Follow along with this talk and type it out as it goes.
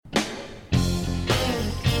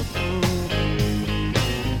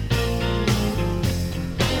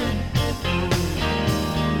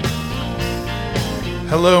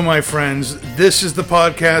Hello, my friends. This is the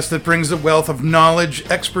podcast that brings the wealth of knowledge,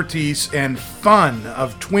 expertise, and fun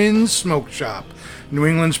of Twin Smoke Shop, New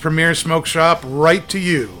England's premier smoke shop, right to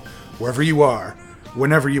you, wherever you are,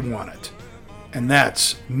 whenever you want it. And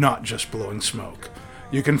that's not just blowing smoke.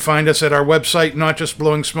 You can find us at our website,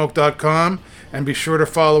 notjustblowingsmoke.com, and be sure to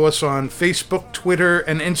follow us on Facebook, Twitter,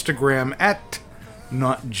 and Instagram at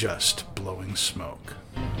Not Just Blowing Smoke.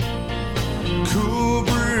 Cool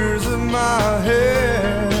breeze in my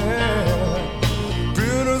head,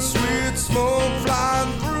 bittersweet smoke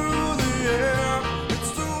flying through the air.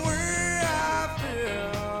 It's the way I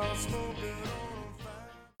feel, smoking on fire.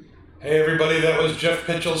 Hey everybody, that was Jeff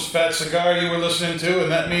Pitchell's Fat Cigar you were listening to,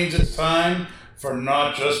 and that means it's time for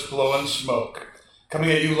Not Just Blowing Smoke.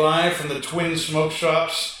 Coming at you live from the Twin Smoke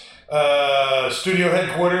Shop's studio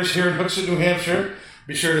headquarters here in Hooksett, New Hampshire.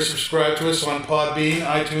 Be sure to subscribe to us on Podbean,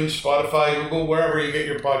 iTunes, Spotify, Google, wherever you get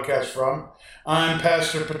your podcast from. I'm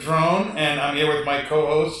Pastor Padron, and I'm here with my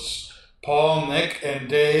co-hosts, Paul, Nick, and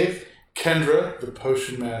Dave. Kendra, the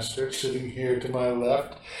Potion Master, sitting here to my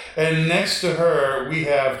left. And next to her, we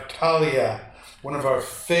have Talia, one of our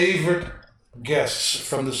favorite guests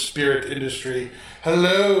from the spirit industry.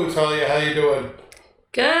 Hello, Talia. How you doing?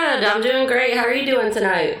 Good. I'm doing great. How are you doing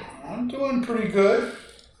tonight? I'm doing pretty good.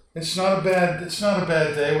 It's not a bad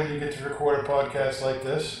day when you get to record a podcast like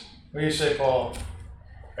this. What do you say, Paul?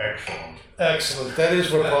 Excellent. Excellent. That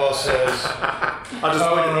is what Paul says.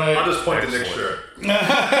 I'll just point to Nick's shirt.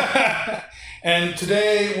 And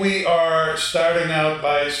today we are starting out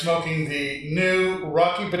by smoking the new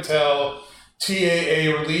Rocky Patel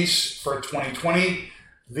TAA release for 2020,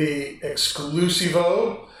 the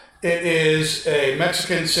Exclusivo. It is a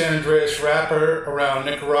Mexican San Andreas wrapper around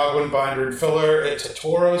Nicaraguan binder and filler. It's a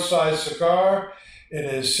Toro-sized cigar. It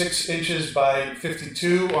is 6 inches by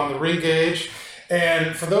 52 on the ring gauge.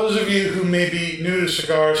 And for those of you who may be new to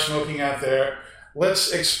cigar smoking out there,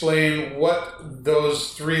 let's explain what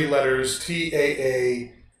those three letters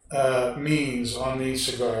TAA means on these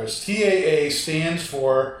cigars. TAA stands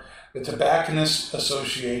for the Tobacconists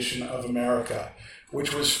Association of America,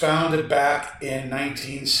 which was founded back in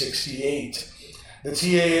 1968. The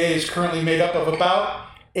TAA is currently made up of about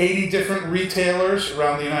 80 different retailers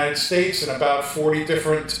around the United States and about 40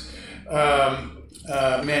 different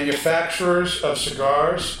manufacturers of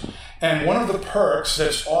cigars. And one of the perks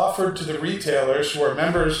that's offered to the retailers who are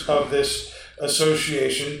members of this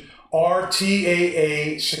association are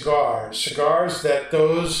TAA cigars that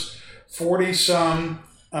those 40-some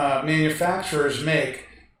manufacturers make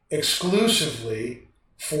exclusively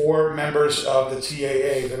for members of the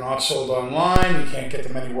TAA. They're not sold online. You can't get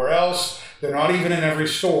them anywhere else. They're not even in every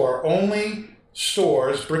store. Only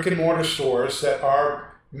stores, brick and mortar stores that are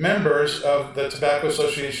members of the Tobacco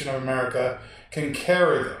Association of America can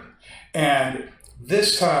carry them. And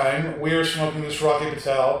this time we are smoking this Rocky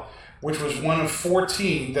Patel, which was one of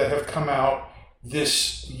 14 that have come out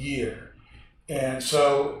this year. And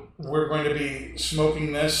so we're going to be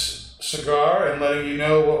smoking this cigar and letting you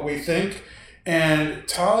know what we think. And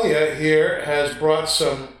Talia here has brought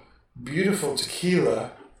some beautiful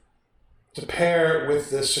tequila to pair with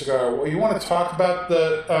this cigar. Well, you want to talk about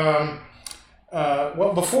the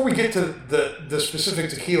well, before we get to the specific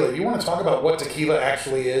tequila, you want to talk about what tequila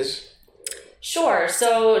actually is? Sure.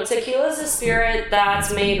 So tequila is a spirit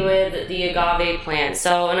that's made with the agave plant.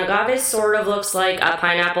 So an agave sort of looks like a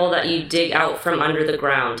pineapple that you dig out from under the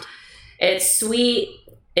ground. It's sweet.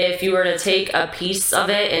 If you were to take a piece of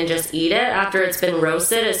it and just eat it after it's been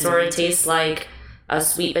roasted, it sort of tastes like a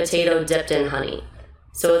sweet potato dipped in honey.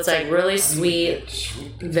 So it's like really sweet,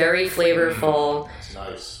 very flavorful. It's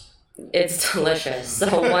nice. It's delicious.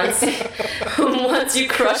 So once you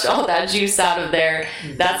crush all that juice out of there,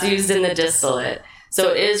 that's used in the distillate.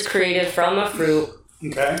 So it is created from a fruit.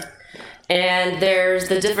 Okay. And there's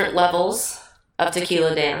the different levels of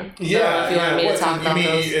tequila, Dan. Yeah. If you want me to talk about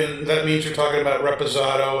those. And that means you're talking about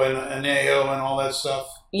reposado and añejo and all that stuff?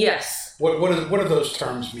 Yes. What do those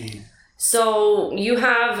terms mean? So you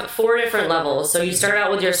have 4 different levels. So you start out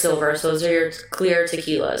with your silver. So those are your clear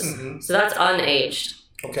tequilas. Mm-hmm. So that's unaged.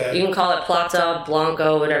 Okay. You can call it Plata,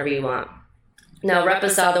 Blanco, whatever you want. Now,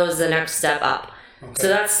 Reposado is the next step up. Okay. So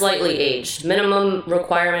that's slightly aged. Minimum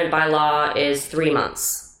requirement by law is 3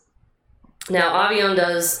 months. Now, Avión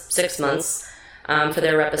does 6 months for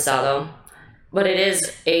their Reposado, but it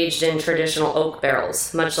is aged in traditional oak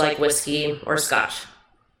barrels, much like whiskey or scotch.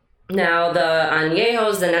 Now, the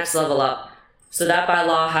Añejo is the next level up. So that by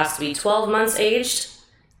law has to be 12 months aged.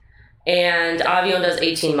 And Avión does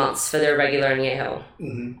 18 months for their regular añejo.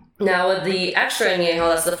 Mm-hmm. Now with the extra añejo,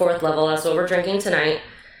 that's the 4th level, that's what we're drinking tonight.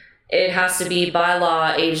 it has to be by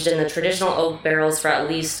law aged in the traditional oak barrels for at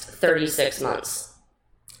least 36 months.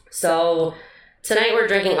 So tonight we're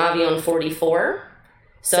drinking Avion 44.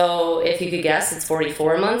 So if you could guess, it's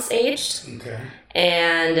 44 months aged. Okay.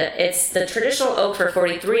 And it's the traditional oak for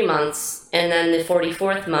 43 months, and then the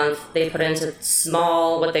 44th month they put into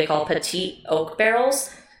small, what they call petite oak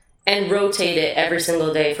barrels, and rotate it every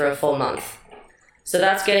single day for a full month. So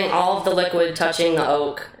that's getting all of the liquid touching the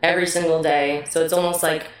oak every single day. So it's almost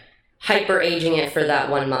like hyper aging it for that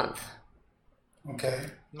 1 month. Okay.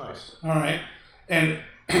 Nice. All right. And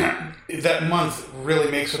that month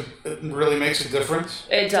really makes a difference.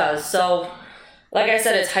 It does. So, like I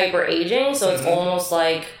said, it's hyper aging. So it's almost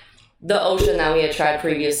like the ocean that we had tried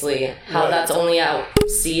previously. How Right. that's only out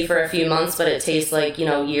sea for a few months, but it tastes like,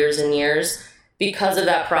 years and years. Because of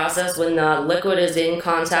that process, when the liquid is in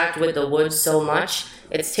contact with the wood so much,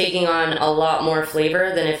 it's taking on a lot more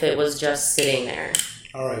flavor than if it was just sitting there.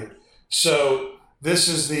 All right. So this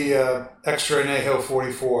is the Extra Añejo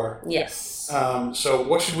 44. Yes. So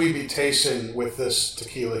what should we be tasting with this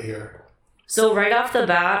tequila here? So right off the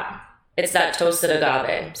bat, it's that toasted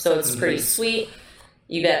agave. So it's pretty sweet.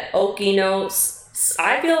 You get oaky notes.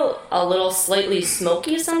 I feel a little slightly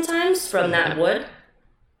smoky sometimes from that wood.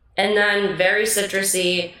 And then very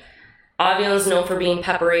citrusy. Avion's known for being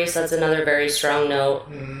peppery, so that's another very strong note.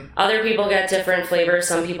 Other people get different flavors.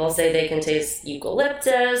 Some people say they can taste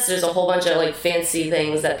eucalyptus. There's a whole bunch of like fancy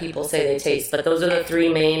things that people say they taste, but those are the three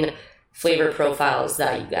main flavor profiles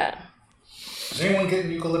that you get. Is anyone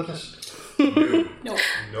getting eucalyptus? No.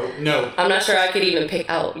 Nope. No. I'm not sure I could even pick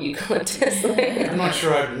out eucalyptus. I'm not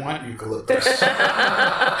sure I'd want eucalyptus.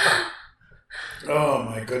 Oh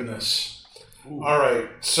my goodness. All right,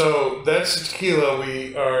 so that's the tequila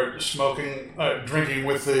we are drinking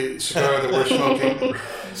with the cigar that we're smoking.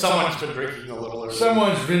 Someone's been drinking a little early.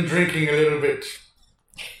 Someone's been drinking a little bit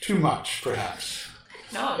too much, perhaps.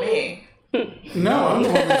 Not me. No, I'm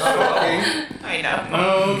only smoking. I know.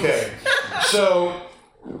 Okay, so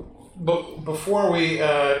before we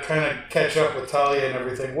kind of catch up with Talia and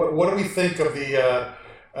everything, what do we think of the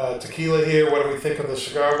tequila here? What do we think of the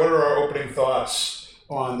cigar? What are our opening thoughts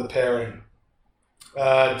on the pairing?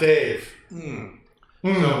 Dave.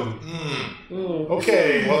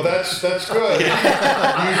 Okay, well that's good.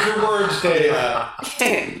 Use your words, Dave.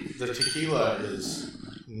 The tequila is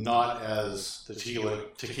not as the tequila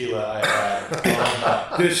I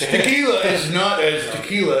had. This tequila is not as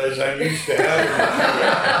tequila as I'm used to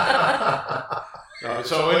having.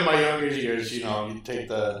 So in my younger years, you'd take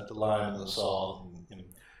the lime and the salt,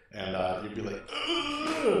 and you'd be like,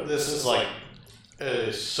 "Ugh, this is like, it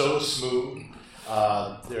is so smooth.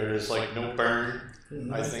 There is like no burn.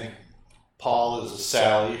 I think Paul is a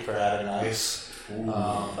Sally for adding ice.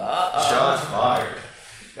 Shots fired.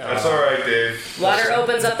 That's all right, Dave. Water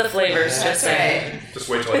opens up the flavors, just saying. Just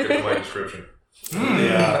wait till I get to my description.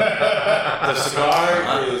 The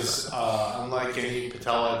cigar is unlike any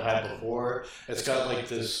Patel I've had before. It's got like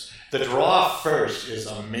this. The draw first is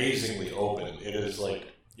amazingly open. It is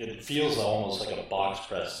like, it feels almost like a box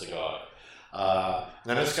press cigar.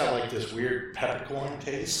 Then it's got like this weird peppercorn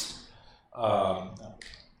taste. I'm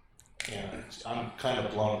kind of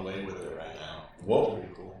blown away with it right now. Whoa.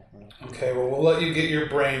 Pretty cool. Okay, well we'll let you get your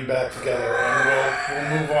brain back together,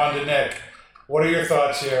 and we'll move on to Nick. What are your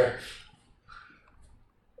thoughts here?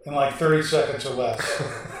 In like 30 seconds or less.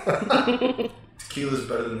 Tequila's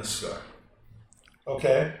better than the cigar.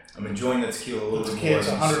 Okay. I'm enjoying the tequila a little bit Tequila, more. it's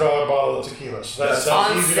a $100 bottle of tequila, so that's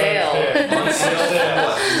On easy sale. to understand.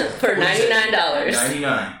 On sale For $99.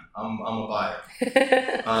 $99. I'm a buyer.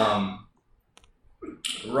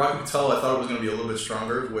 Rocky Patel, I thought it was going to be a little bit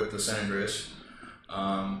stronger with the San Andreas.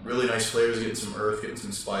 Really nice flavors, getting some earth, getting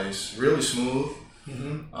some spice. Really smooth.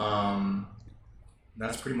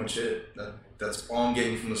 That's pretty much it. That's all I'm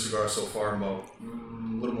getting from the cigar so far. I'm about a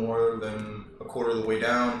little more than a quarter of the way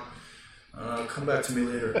down. Come back to me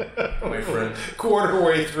later, my friend. Quarter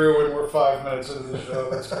way through, and we're 5 minutes into the show.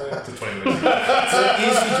 That's great. 20 minutes. It's an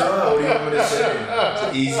easy draw. What do you want me to say? It's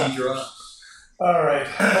an easy draw. All right,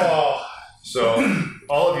 Paul. So,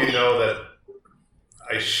 all of you know that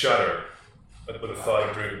I shudder with the thought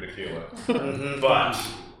of drinking tequila. But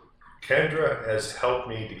Kendra has helped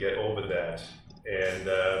me to get over that. And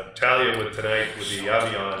Talia with tonight with the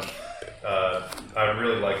Avion, I'm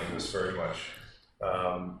really liking this very much.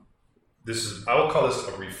 I will call this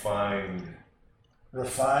a refined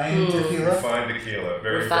tequila. Refined tequila,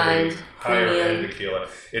 very Refined, higher premium. end tequila.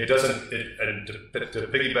 It doesn't. And to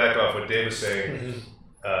piggyback off what Dave was saying,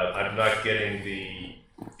 I'm not getting the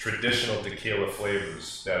traditional tequila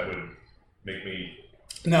flavors that would make me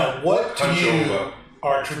Now, what do punch you over.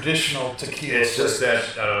 our traditional tequila. It's just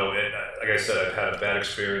flavors. that I don't know. Like I said, I've had a bad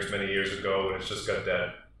experience many years ago, and it's just got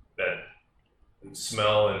that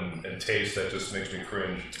smell and taste that just makes me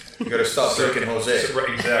cringe. You gotta stop drinking Jose. Right,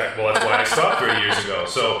 exactly. Well, that's why I stopped 30 years ago.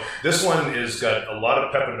 So this one is got a lot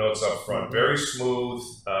of pepper notes up front, very smooth.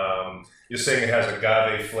 You're saying it has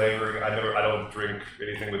agave flavoring. I don't drink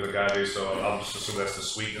anything with agave, so I'll just assume that's the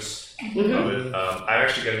sweetness of it. I'm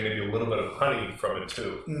actually getting maybe a little bit of honey from it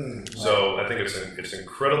too. So I think it's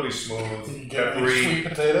incredibly smooth, You get any peppery. sweet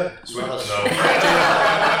potato? Sweet, no.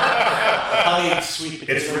 Honey, sweet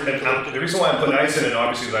potato. It's the reason why I put ice in it,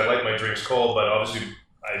 obviously, is I like my drinks cold, but obviously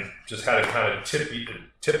I just had to kind of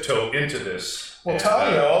tiptoe into this. Well, And,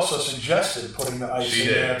 Talia also suggested putting the ice she in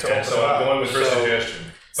did, there to open and so it I'm up. going with her So- suggestion.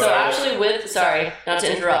 So But I will- actually sorry, not to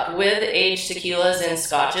interrupt, with aged tequilas and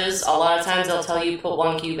scotches, a lot of times they'll tell you put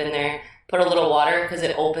 1 cube in there, put a little water, because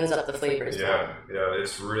it opens up the flavors. yeah,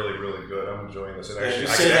 it's really, really good. I'm enjoying this. And Yeah, actually, you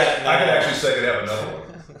I say could, that I could now. actually say I could have another one.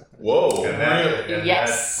 Whoa. And that, Really? and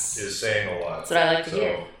Yes. that is saying a lot. That's what I like to So,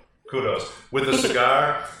 hear. kudos. With the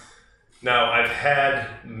cigar, now I've had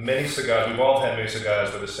many cigars. We've all had many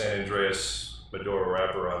cigars with the San Andreas Maduro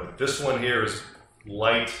wrapper on it. This one here is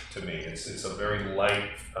light to me. It's a very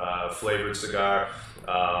light flavored cigar.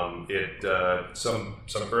 Some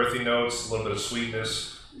earthy notes, a little bit of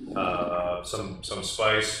sweetness, some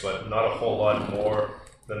spice, but not a whole lot more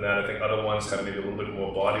than that. I think other ones have maybe a little bit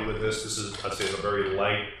more body with this. This is, I'd say, it's a very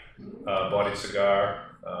light bodied cigar.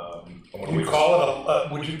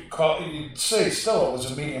 You'd say still it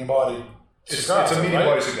was a medium bodied It's cigar. a medium right?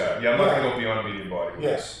 body cigar. Yeah, I'm not Yeah. going to go beyond medium body. with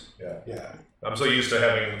Yes. this. Yeah. Yeah. I'm so used to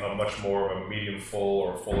having a much more of a medium full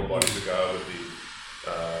or fuller body cigar with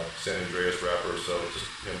the San Andreas wrapper. So just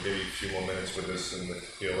maybe a few more minutes with this and the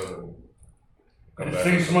tequila and come And back.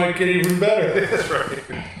 things might get even better. That's right.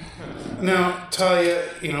 Now, Talia,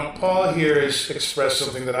 Paul here has expressed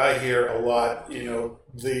something that I hear a lot. You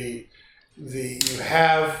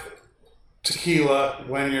have tequila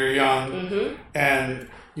when you're young, and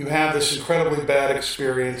you have this incredibly bad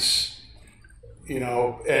experience,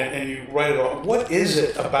 and you write it all. What is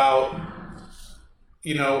it about,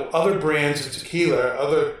 other brands of tequila,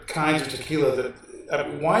 other kinds of tequila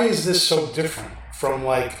why is this so different from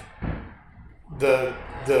like the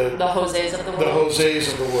Jose's of the world.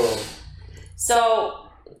 Jose's of the world? So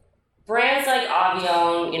brands like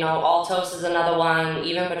Avion, Altos is another one,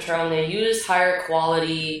 even Patron, they use higher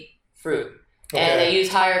quality fruit. And they use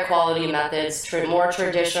higher quality methods, more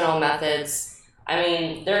traditional methods. I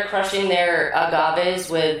mean, they're crushing their agaves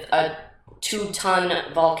with a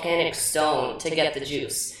 2-ton volcanic stone to get the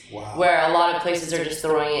juice. Wow. Where a lot of places are just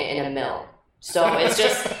throwing it in a mill. So it's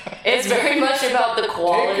very much about the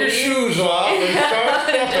quality. Take your shoes off and start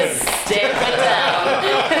Just stepping. stare it down.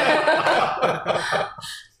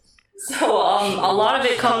 So a lot of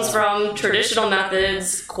it comes from traditional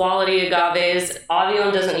methods, quality agaves.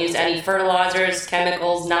 Avion doesn't use any fertilizers,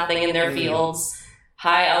 chemicals, nothing in their fields.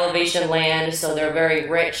 High elevation land, so they're very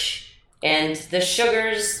rich. And the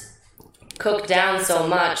sugars cook down so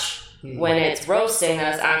much when it's roasting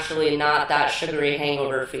that it's actually not that sugary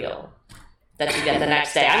hangover feel that you get the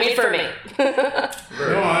next day. I mean, for me.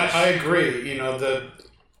 No, I agree.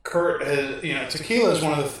 Kurt has, tequila is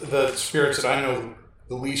one of the spirits that I know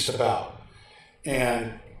the least about.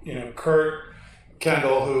 And, Kurt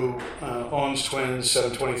Kendall, who owns Twins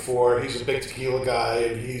 724, he's a big tequila guy,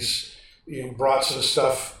 and he's brought some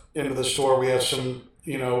stuff into the store. We have some,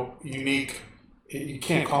 unique, you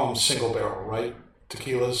can't call them single barrel, right?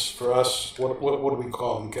 Tequilas for us. What do we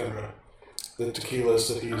call them, Kendra? The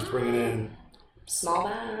tequilas that he's bringing in. Small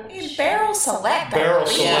batch. Barrel select. I Barrel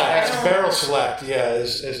believe. select. Yeah. Barrel select, yeah,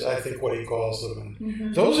 is I think what he calls them.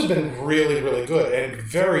 And those have been really, really good and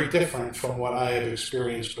very different from what I have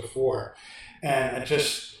experienced before. And it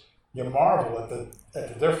just, you marvel at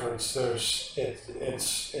the difference.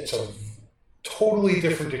 It's a totally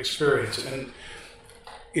different experience. And,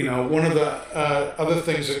 one of the other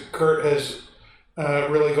things that Kurt has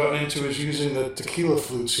really gotten into is using the tequila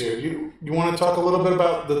flutes here. You want to talk a little bit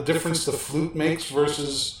about the difference the flute makes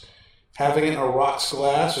versus having it in a rocks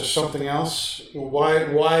glass or something else?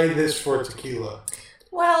 Why this for tequila?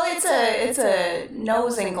 Well, it's a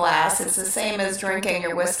nosing glass. It's the same as drinking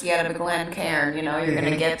your whiskey out of a Glencairn. You're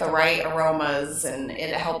going to get the right aromas, and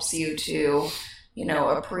it helps you to,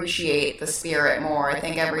 appreciate the spirit more. I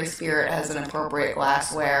think every spirit has an appropriate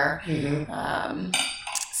glassware.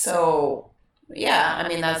 So, yeah, I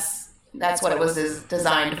mean that's what it was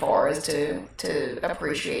designed for, is to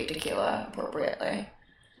appreciate tequila appropriately.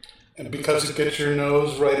 And because it gets your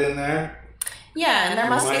nose right in there? Yeah, and there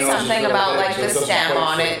must My be nose is something really about big, like so the it doesn't stem quite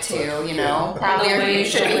on fit, it too, but, you know. yeah. Probably The way- you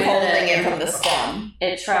should the be way holding that- it from the stem.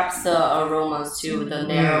 It traps the aromas too, the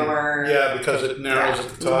narrower. Yeah, because it narrows at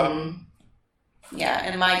the top. Mhm. Yeah,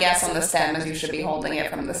 and my guess on the stem is you should be holding it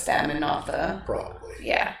from the stem and not the. Probably.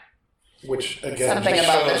 Yeah, Which, again, something just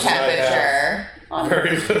about the shows that I have temperature.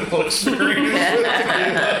 very little experience with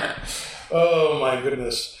tequila. Oh my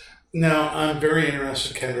goodness. Now, I'm very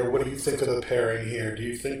interested, Kendra. What do you think of the pairing here? Do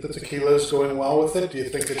you think the tequila is going well with it? Do you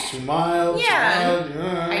think it's too mild? Yeah. Too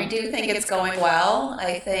mild? I do think it's going well.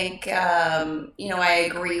 I think I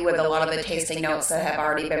agree with a lot of the tasting notes that have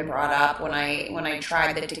already been brought up. When I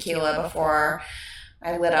tried the tequila before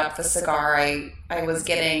I lit up the cigar, I was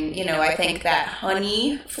getting, I think that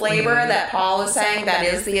honey flavor that Paul was saying, that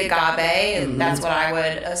is the agave, and that's what I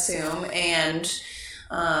would assume. And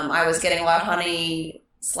I was getting a lot of honey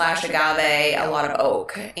 / agave, a lot of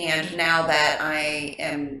oak. And now that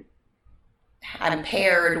I'm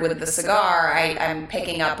paired with the cigar, I'm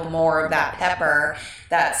picking up more of that pepper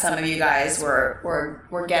that some of you guys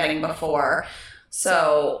were getting before.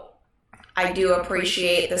 So I do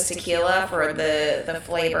appreciate this tequila for the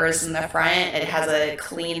flavors in the front. It has a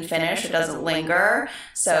clean finish. It doesn't linger.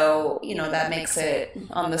 So, that makes it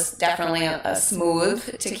on this definitely a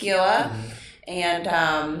smooth tequila. And,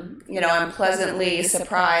 I'm pleasantly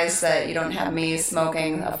surprised that you don't have me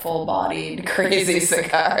smoking a full-bodied crazy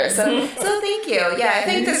cigar. So thank you. Yeah, I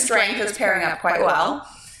think the strength is pairing up quite well.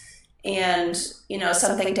 And,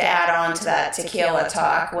 something to add on to that tequila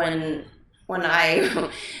talk, when I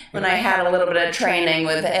had a little bit of training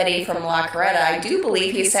with Eddie from La Coretta, I do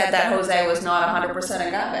believe he said that Jose was not 100%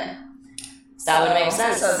 agave. That would make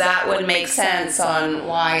sense. So that would make sense on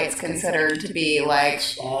why it's considered to be like.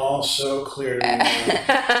 It's all so clear to me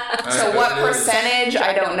now. So what percentage?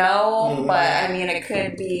 I don't know, but I mean it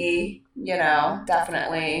could be,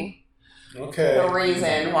 definitely Okay. the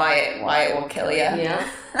reason why it will kill you. Yeah.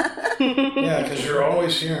 Yeah, because you're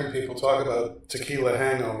always hearing people talk about tequila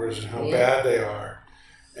hangovers and how bad they are.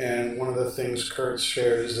 And one of the things Kurt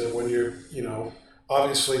shared is that when you're,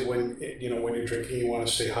 obviously when you're drinking, you want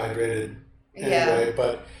to stay hydrated anyway.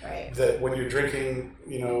 But Right. that when you're drinking,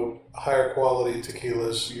 higher quality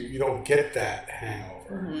tequilas, you don't get that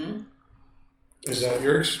hangover. Mm-hmm. Is that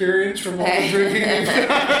your experience from all the drinking? I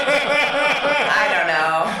don't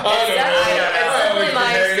know. It's definitely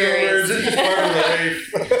my experience. It's part of life.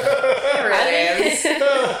 It really is.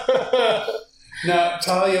 Now,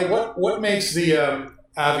 Talia, what makes the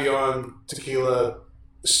Avion tequila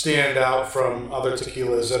stand out from other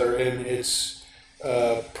tequilas that are in its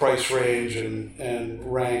price range and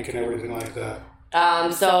rank and everything like that?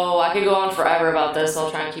 So I could go on forever about this. I'll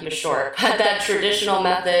try and keep it short. But that traditional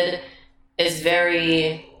method is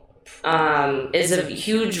is a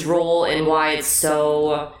huge role in why it's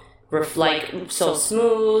so so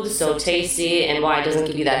smooth, so tasty, and why it doesn't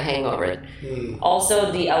give you that hangover.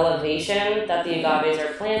 Also, the elevation that the agaves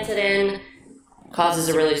are planted in causes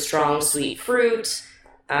a really strong sweet fruit.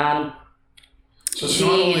 So it's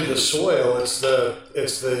not only the soil; it's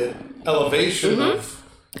the elevation of.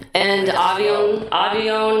 And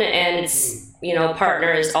Avion and its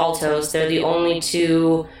partners Altos, they're the only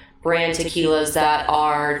two brand tequilas that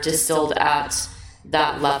are distilled at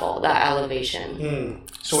that level, that elevation.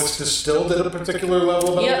 So it's distilled at a particular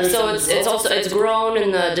level of Yep. elevation. So as it's well? also it's grown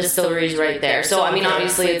in the distilleries right there. So I mean, Okay.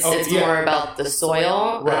 obviously it's Yeah. more about the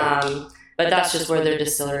soil, Right. but that's just where their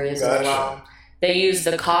distillery is Gotcha. as well. They use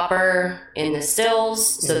the copper in the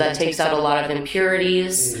stills, so that takes out a lot of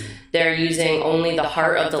impurities. They're using only the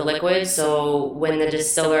heart of the liquid, so when the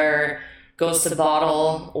distiller goes to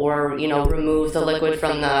bottle or remove the liquid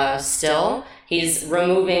from the still, he's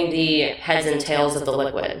removing the heads and tails of the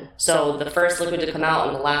liquid. So the first liquid to come out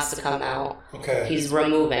and the last to come out, Okay. he's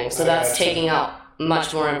removing. So I that's gotcha. taking out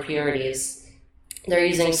much more impurities. They're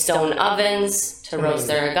using stone ovens to roast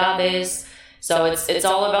their agaves. So it's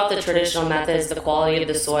all about the traditional methods, the quality of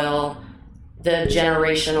the soil, the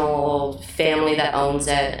generational family that owns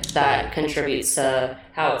it that contributes to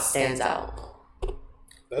how it stands out.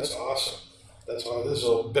 That's awesome. This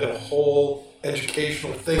has been a whole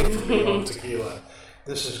educational thing for me on tequila.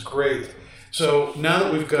 This is great. So now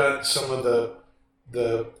that we've got some of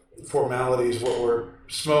the formalities, what we're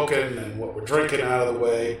smoking and what we're drinking out of the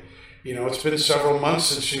way, it's been several months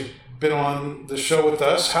since you've been on the show with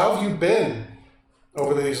us. How have you been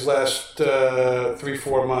over these last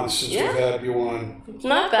 3-4 months since we've had you on?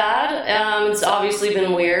 Not bad. It's obviously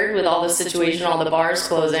been weird with all the situation, all the bars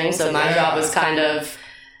closing. So my job was kind of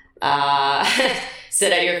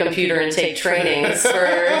sit at your computer and take trainings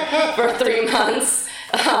for 3 months.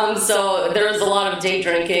 So there was a lot of day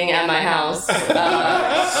drinking at my house.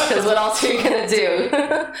 Because what else are you gonna do?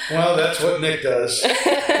 Well, that's what Nick does. On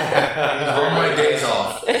my days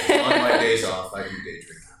off, I do day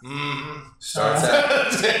drinking. Starts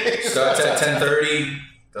at 10:30,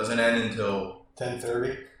 doesn't end until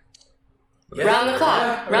 10:30. Round the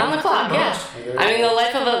clock. Round the clock. Yeah. I mean, the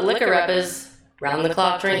life of a liquor rep is round the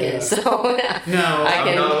clock drinking. Yeah. So No,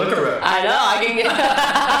 I'm not a liquor rep. I know. I can get.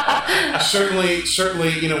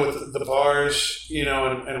 certainly, you know, with the bars, you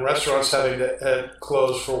know, and restaurants having to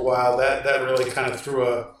close for a while, that really kind of threw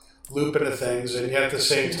a loop into things. And yet at the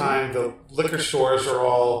same time, the liquor stores are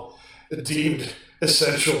all deemed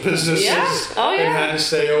essential businesses Yeah. Oh, yeah. and had to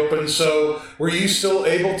stay open. So were you still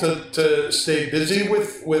able to stay busy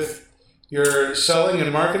with your selling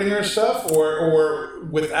and marketing your stuff, or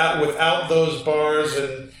without those bars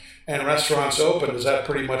and restaurants open, does that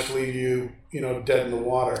pretty much leave you, you know, dead in the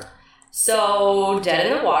water? So dead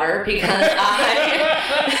in the water because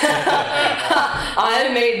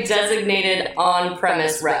I'm a designated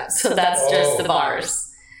on-premise rep, so that's just the bars.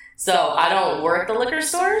 So I don't work the liquor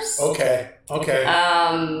stores. Okay.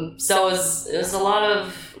 So it was a lot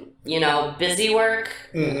of, you know, busy work.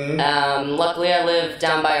 Mm-hmm. Luckily, I live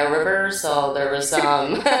down by a river, so there was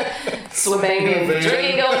some swimming and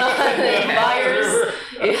drinking going on and fires.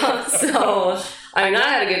 Yeah, so I mean, I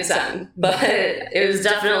had a good time, but it was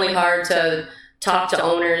definitely hard to talk to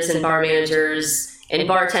owners and bar managers and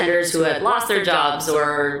bartenders who had lost their jobs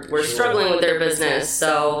or were struggling with their business.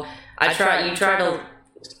 So you try to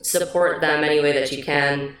support them any way that you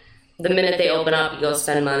can. The minute they open up, you go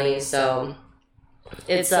spend money. So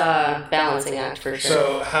it's a balancing act for sure.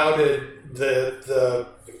 So how did the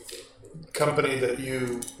company that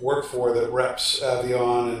you work for, that reps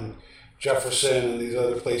Avion and Jefferson and these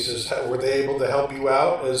other places, were they able to help you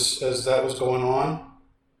out as that was going on?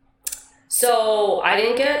 So I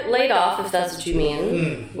didn't get laid off, if that's what you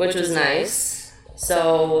mean, which was nice.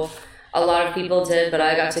 So a lot of people did, but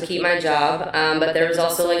I got to keep my job. But there was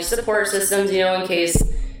also like support systems, you know, in case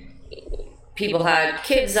people had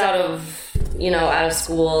kids out of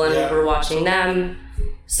school and we were watching them.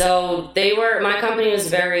 So my company was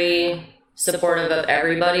very supportive of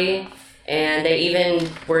everybody, and they even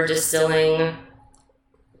were distilling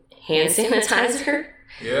hand sanitizer.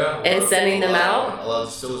 Yeah. And sending them out. A lot of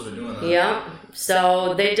distillers were doing that. Yeah.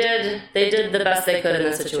 So they did the best they could in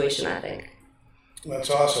the situation, I think.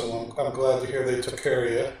 That's awesome. Well, I'm glad to hear they took care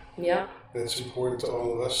of you. Yeah. That's important to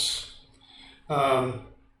all of us.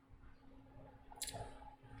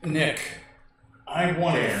 Nick, I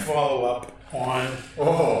want to follow up on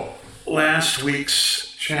last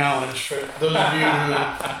week's challenge for those of you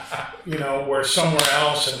who, were somewhere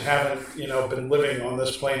else and haven't, been living on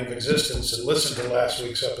this plane of existence and listened to last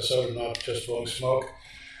week's episode and not just blowing smoke.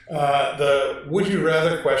 The would you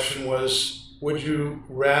rather question was, would you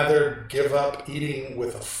rather give up eating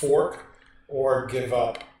with a fork or give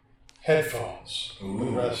up headphones for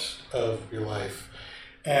the rest of your life?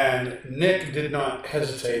 And Nick did not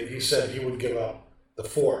hesitate. He said he would give up the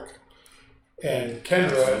fork. And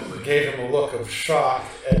Kendra gave him a look of shock,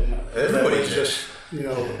 and everybody was just, for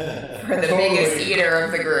the biggest eater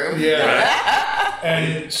of the group. Yeah.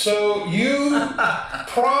 And so you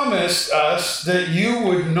promised us that you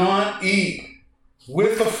would not eat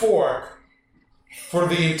with a fork for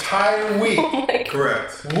the entire week.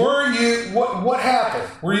 Correct. Were you? What happened?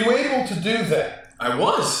 Were you able to do that? I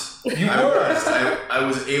was. You were. I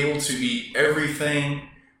was able to eat everything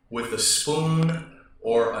with a spoon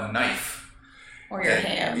or a knife. Or your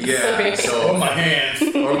hands. Yeah. So my hands.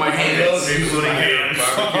 Or my hands. Including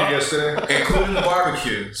barbecue yesterday. Including the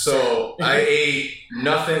barbecue. So I ate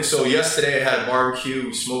nothing. So yesterday I had a barbecue.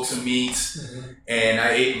 We smoked some meats, and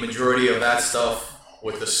I ate the majority of that stuff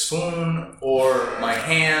with a spoon or my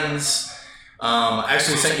hands. I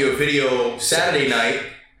actually sent you a video Saturday night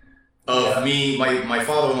of me. My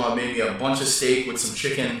father-in-law made me a bunch of steak with some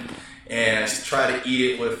chicken, and I tried to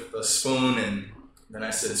eat it with a spoon, and then I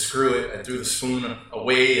said, screw it. I threw the spoon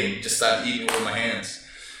away and just started eating it with my hands.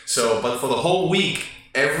 So, but for the whole week,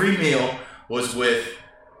 every meal was with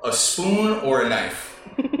a spoon or a knife.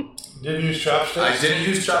 Didn't use chopsticks? I didn't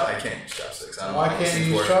use chopsticks. I can't use chopsticks. I don't know Why how those can't things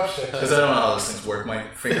you use work. chopsticks? Because I don't know how those things work. My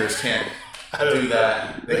fingers can't do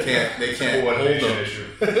that. They can't hold Coordination them. issue.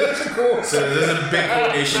 That's cool. So there's a big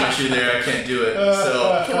coordination issue there. I can't do it.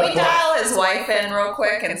 So Can we dial his wife in real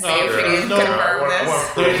quick and see if we can confirm this?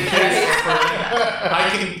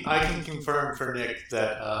 I can confirm for Nick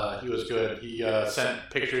that he was good. He sent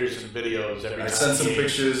pictures and videos every time. I sent some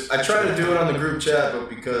pictures. I tried to do it on the group chat, but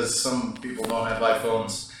because some people don't have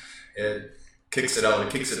iPhones, it kicks it out.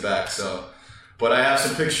 It kicks it back. So, but I have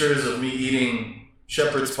some pictures of me eating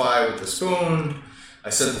shepherd's pie with the spoon. I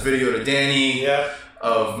sent the video to Danny Yeah.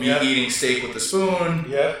 of me Yeah. eating steak with the spoon.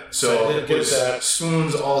 Yeah. So I did it get was that.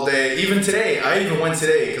 spoons all day. Even today, I even went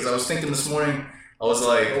today because I was thinking this morning. I was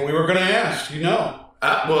like, Well, we were going to ask. You know.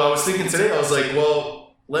 I was thinking today. I was like,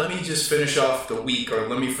 well, let me just finish off the week, or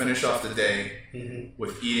let me finish off the day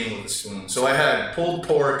with eating with a spoon. So I had pulled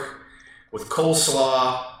pork with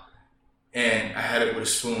coleslaw, and I had it with a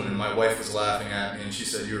spoon. And my wife was laughing at me, and she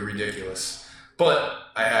said, "You're ridiculous." But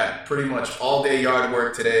I had pretty much all day yard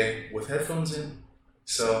work today with headphones in.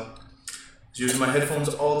 So I was using my headphones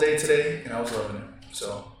all day today, and I was loving it.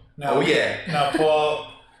 So, Now, oh yeah. Now, Paul,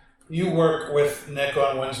 you work with Nick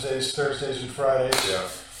on Wednesdays, Thursdays, and Fridays. Yeah.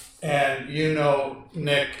 And you know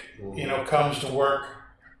Nick, comes to work,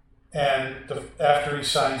 and after he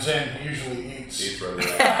signs in, he usually eats. Eats right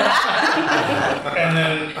away. And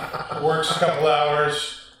then works a couple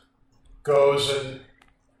hours, goes and,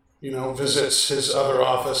 visits his other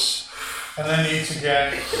office, and then eats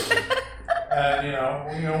again.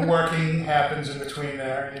 And, working happens in between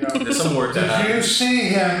there, There's some work that Did you happens. see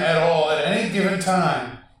him at all at any given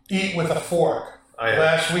time eat with a fork? I have.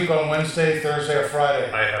 Last week on Wednesday, Thursday, or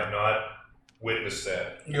Friday? I have not witnessed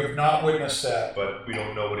that, You have not witnessed that. but we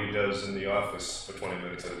don't know what he does in the office for 20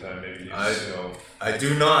 minutes at a time. Maybe he's, I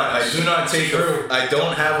do not take True. I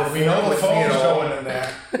don't have a We know fork the with me at phone's all. going in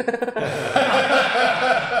there.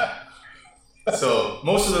 So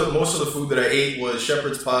most of the food that I ate was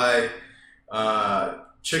shepherd's pie,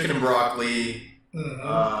 chicken and broccoli.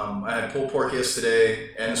 Mm-hmm. I had pulled pork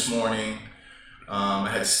yesterday and this morning. I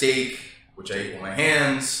had steak, which I ate with my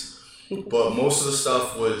hands. But most of the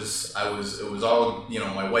stuff was it was all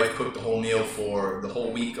my wife cooked the whole meal for the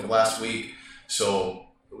whole week of last week, so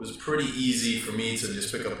it was pretty easy for me to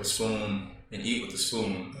just pick up a spoon and eat with the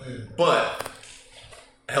spoon. But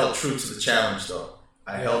I held true to the challenge, though.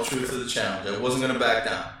 I held true to the challenge. I wasn't gonna back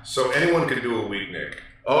down. So anyone can do a week, Nick.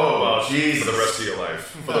 Oh, Jesus. For the rest of your life.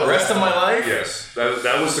 For the rest of my life? Yes,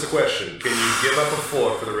 that was the question. Can you give up a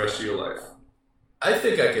fork for the rest of your life? I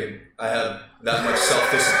think I could. I have that much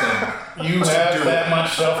self-discipline. You have that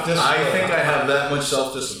much self-discipline. I think I have that much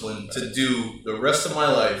self-discipline to do the rest of my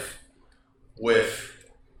life with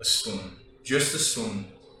a spoon. Just a spoon.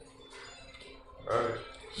 All right.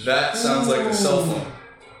 That sounds like a cell phone.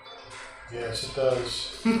 Yes, it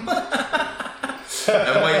does.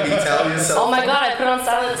 That might be Talia's cell phone. Oh my god, I put on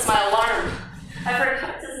silent, it's my alarm. I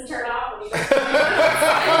forgot it doesn't turn off when you It's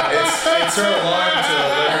her alarm to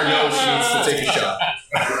let her know she needs to take a shot.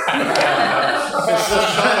 It's the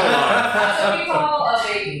shot alarm. That's what we call a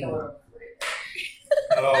baby killer.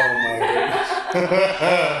 Oh my goodness.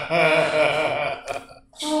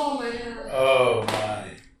 Oh my god. Oh my.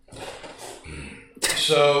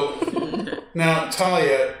 So now,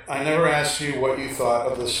 Talia, I never asked you what you thought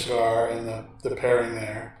of the cigar and the pairing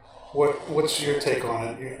there. What's your take on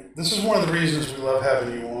it? This is one of the reasons we love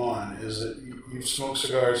having you on, is that you smoke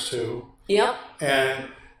cigars too. Yep. And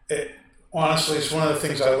honestly, it's one of the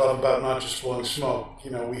things I love about Not Just Blowing Smoke.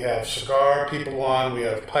 We have cigar people on, we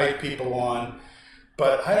have pipe people on,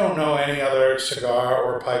 but I don't know any other cigar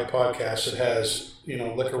or pipe podcast that has,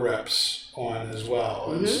 liquor reps on as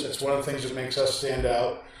well. Mm-hmm. It's one of the things that makes us stand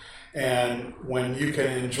out. And when you can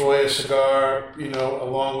enjoy a cigar,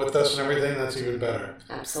 along with us and everything, that's even better.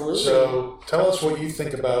 Absolutely. So tell us what you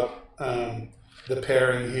think about the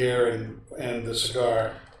pairing here and the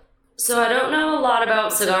cigar. So I don't know a lot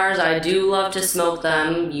about cigars. I do love to smoke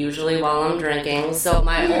them, usually while I'm drinking. So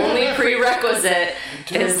my only prerequisite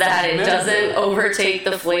is that it doesn't overtake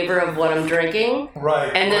the flavor of what I'm drinking. Right.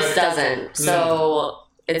 And this doesn't. So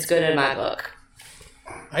it's good in my book.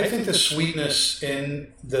 I think the sweetness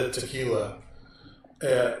in the tequila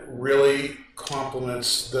really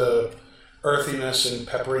complements the earthiness and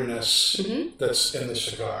pepperiness that's in the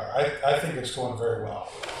cigar. I think it's going very well.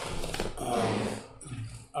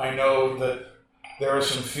 I know that there was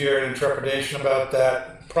some fear and trepidation about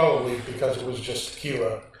that, probably because it was just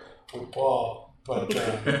tequila with Paul. But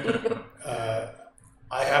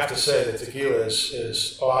I have to say that tequila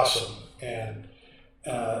is awesome, and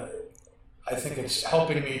I think it's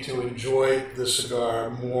helping me to enjoy the cigar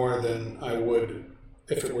more than I would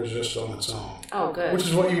if it was just on its own. Oh, good. Which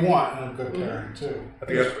is what you want in a good pairing, too. I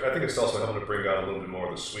think it's also helping to bring out a little bit more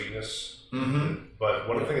of the sweetness. Mm-hmm. But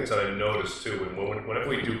one of the things that I noticed too, and whenever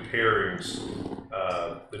we do pairings,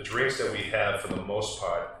 the drinks that we have for the most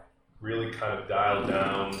part really kind of dial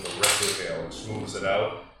down the retrohale and smooths it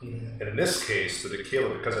out. And in this case, the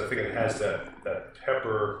tequila, because I think it has that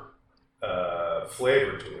pepper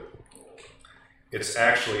flavor to it, it's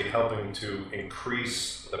actually helping to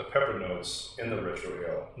increase the pepper notes in the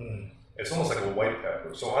retrohale. It's almost like a white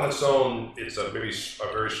pepper. So on its own, it's maybe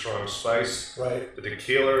a very strong spice. Right. The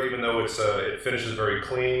tequila, even though it finishes very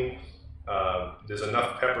clean, there's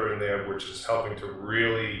enough pepper in there which is helping to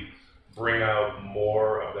really bring out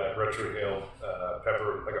more of that retrohale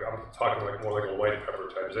pepper. Like I'm talking like more like a white pepper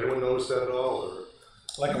type. Does anyone notice that at all? Or?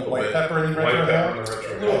 Like a little white bit. pepper in the White retro pepper in hair? the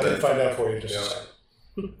retro I hair. can find out for you in just a Yeah.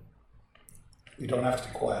 second. You don't have to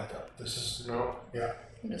be quiet though. This is No. yeah.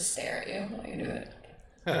 I'm gonna stare at you while you do it.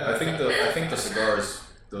 I think the cigars,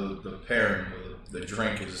 the pairing, the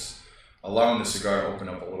drink is allowing the cigar to open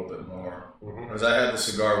up a little bit more. Mhm. Because I had the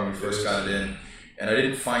cigar when we first got it in, and I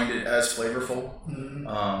didn't find it as flavorful.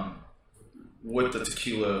 With the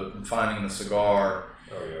tequila, I'm finding the cigar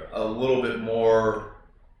Oh yeah. a little bit more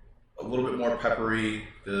peppery.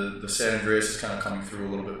 The San Andreas is kind of coming through a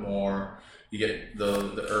little bit more. You get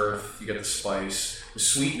the earth, you get the spice, the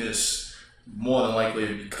sweetness. More than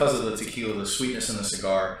likely, because of the tequila, the sweetness in the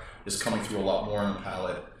cigar is coming through a lot more in the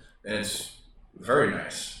palate, and it's very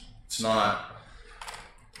nice. It's not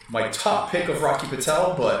my top pick of Rocky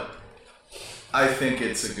Patel, but I think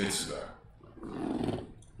it's a good cigar.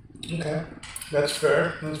 Okay, that's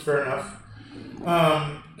fair. That's fair enough.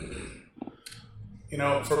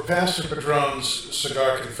 For Pastor Padron's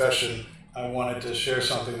cigar confession, I wanted to share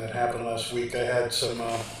something that happened last week. I had some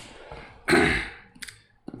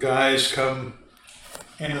guys come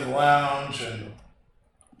into the lounge,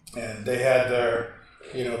 and they had their,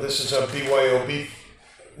 this is a BYOB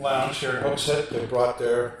lounge here at Hooksett. They brought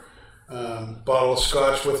their bottle of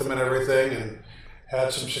scotch with them and everything, and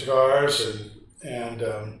had some cigars,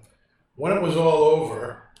 and when it was all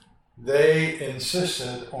over, they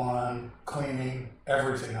insisted on cleaning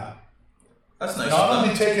everything up. That's nice. Not of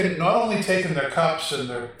only them. taking their cups and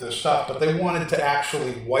their stuff, but they wanted to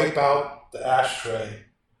actually wipe out the ashtray.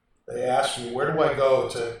 They asked me, where do I go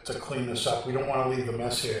to clean this up? We don't want to leave a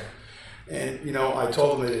mess here. And, I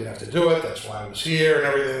told them they didn't have to do it. That's why I was here and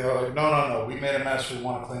everything. They're like, no. We made a mess. We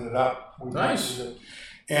want to clean it up. We want Nice. to do it.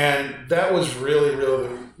 And that was really, really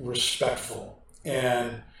respectful.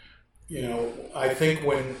 And, I think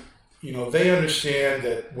when, they understand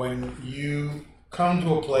that when you come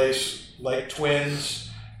to a place like Twins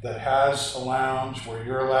that has a lounge where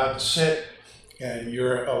you're allowed to sit and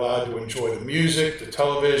you're allowed to enjoy the music, the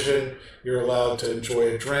television, you're allowed to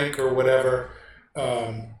enjoy a drink or whatever.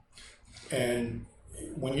 And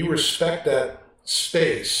when you respect that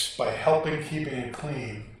space by helping keeping it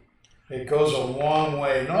clean, it goes a long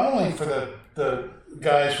way, not only for the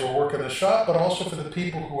guys who are working the shop, but also for the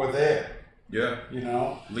people who are there, Yeah.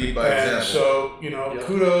 Lead by And example. so,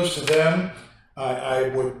 kudos to them. I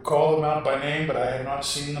would call them out by name, but I have not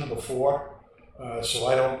seen them before. So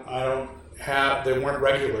I don't have, they weren't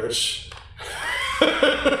regulars.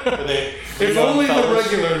 If only the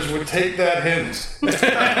regulars would take that hint.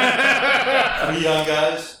 3 young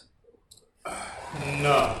guys?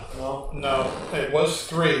 No. It was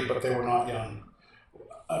 3, but they were not young.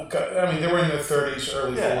 They were in their 30s,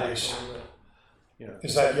 early 40s. Yeah.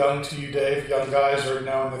 Is that young to you, Dave? Young guys are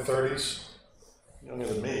now in their 30s? Younger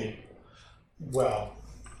than me. Well,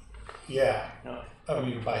 yeah. No.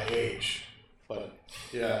 By age. But,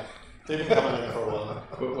 yeah. They've been coming in for a while.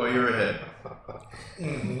 Well, you're ahead.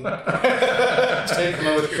 Take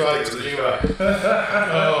another shot at tequila.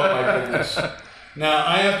 Oh my goodness. Now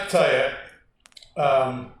I have to tell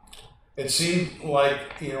you, it seemed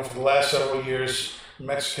like, for the last several years,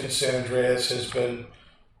 Mexican San Andreas has been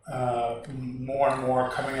more and more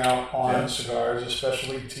coming out on cigars,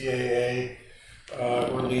 especially TAA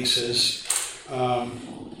releases.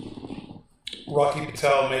 Rocky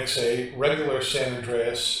Patel makes a regular San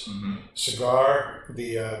Andreas cigar,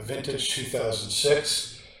 the vintage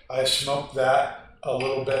 2006. I smoked that a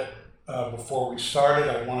little bit before we started.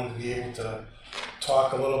 I wanted to be able to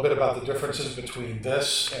talk a little bit about the differences between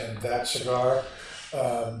this and that cigar.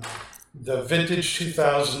 The vintage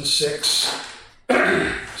 2006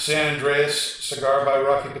 San Andreas cigar by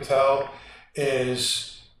Rocky Patel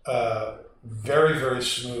is very, very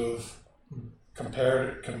smooth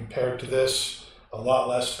compared to this. A lot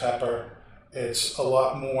less pepper. It's a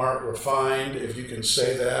lot more refined, if you can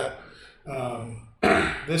say that.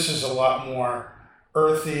 This is a lot more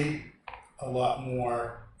earthy, a lot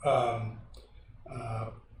more,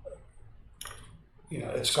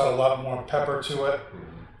 it's got a lot more pepper to it.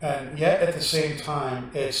 And yet at the same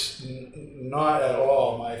time, it's not at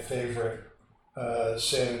all my favorite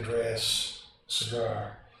San Andreas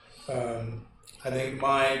cigar. I think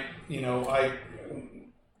my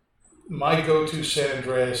go-to San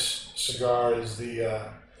Andreas cigar is the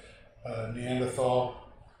Neanderthal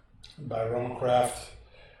by Roma Craft.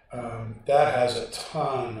 That has a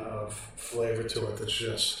ton of flavor to it that's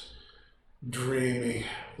just Dreamy.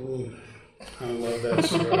 Ooh, I love that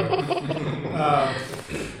cigar.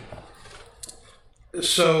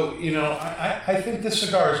 So, I think this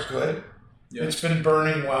cigar is good. Yeah. It's been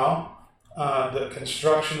burning well. The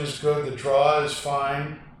construction is good. The draw is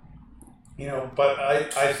fine. But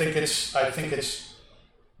I think it's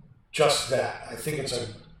just that. I think it's a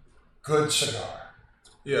good cigar.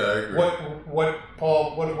 Yeah, I agree. What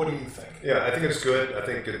Paul? What do you think? Yeah, I think it's good. I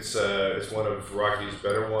think it's one of Rocky's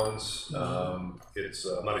better ones. I'm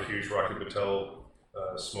not a huge Rocky Patel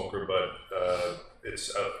smoker, but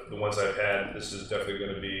it's the ones I've had. This is definitely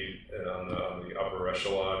going to be on the upper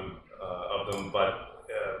echelon of them. But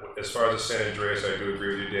as far as the San Andreas, I do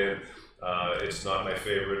agree with you, Dan. It's not my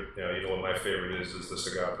favorite. You know what my favorite is the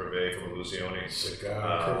Cigar Privé from Illusione.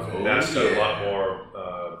 That's got a lot more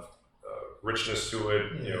richness to it.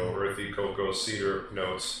 Earthy cocoa, cedar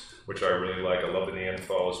notes, which I really like. I love the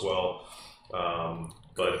Neanderthal as well.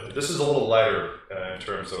 But this is a little lighter in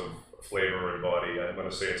terms of flavor and body. I'm going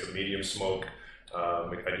to say it's a medium smoke. I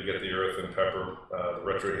do get the earth and pepper. The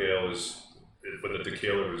retrohale with the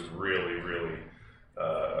tequila is really, really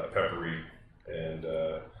peppery. And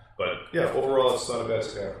but yeah, overall it's not a bad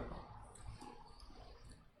cigar.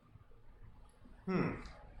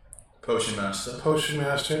 Potion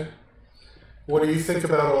Master. What do you think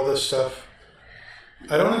about all this stuff?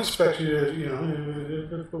 I don't expect you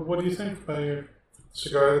to, but what do you think about your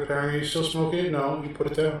cigar, the pairing? Are you still smoking it? No, you put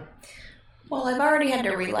it down. Well, I've already had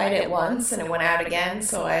to relight it once, and it went out again,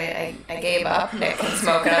 so I gave up. Nick can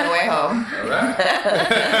smoke it on the way home. All right.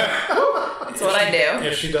 That's what I do.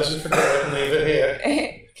 If she doesn't forget it, leave it here.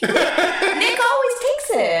 Nick always takes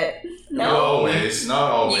it. No. Not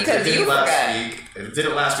always. Because you forgot. It did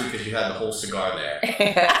it last week because you had the whole cigar there.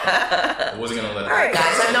 I wasn't going to let it. All right,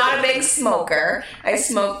 guys, I'm not a big smoker. I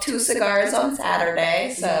smoked 2 cigars on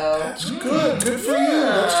Saturday, so... That's good. Good for you.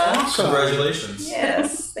 That's awesome. Congratulations.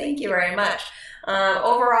 Yes, thank you very much.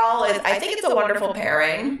 Overall, I think it's a wonderful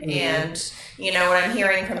pairing, and what I'm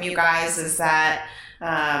hearing from you guys is that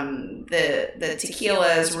the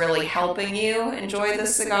tequila is really helping you enjoy the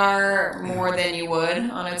cigar more than you would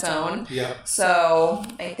on its own. Yeah. So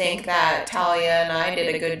I think that Talia and I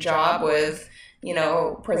did a good job with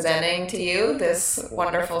presenting to you this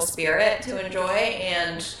wonderful spirit to enjoy,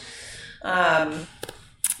 and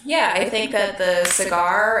I think that the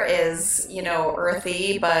cigar is,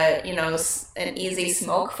 earthy, but, an easy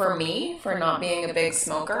smoke for me for not being a big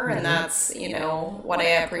smoker. And that's, what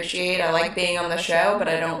I appreciate. I like being on the show, but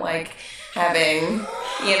I don't like having,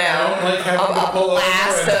 a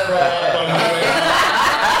blast of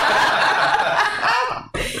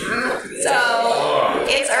So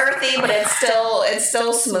it's earthy, but it's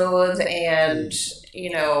still smooth, and,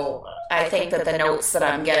 I think that the notes that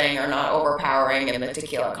I'm getting are not overpowering, and the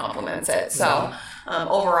tequila complements it. So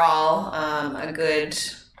overall, a good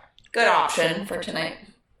option for tonight.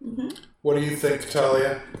 Mm-hmm. What do you think,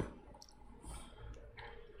 Talia?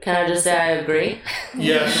 Can I just say I agree?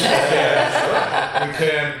 Yes, you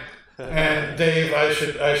can. And Dave, I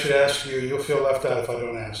should ask you. You'll feel left out if I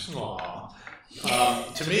don't ask.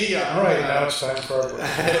 Aww. To me, All right, now it's time for our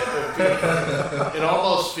it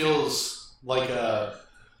almost feels like a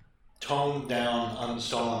toned down,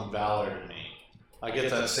 unstolen valor to me. I get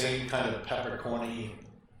that same kind of peppercorny,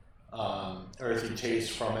 earthy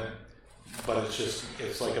taste from it, but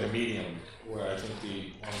it's like a medium, where I think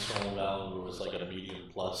the unstolen valor was like a medium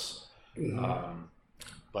plus.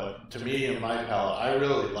 But to me, in my palate, I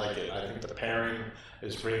really like it. I think the pairing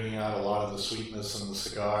is bringing out a lot of the sweetness in the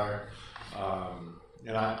cigar,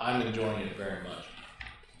 and I'm enjoying it very much.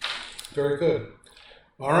 Very good.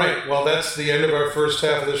 All right, well, that's the end of our first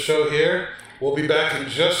half of the show here. We'll be back in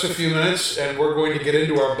just a few minutes, and we're going to get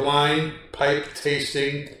into our blind pipe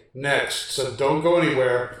tasting next. So don't go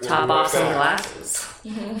anywhere. We'll Top be right off some back. glasses.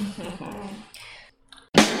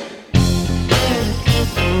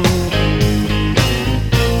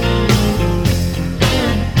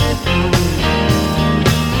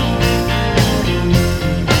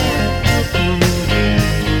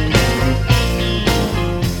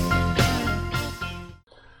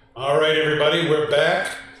 All right, everybody, we're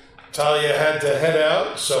back. Talia had to head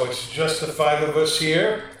out, so it's just the 5 of us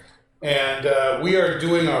here. And we are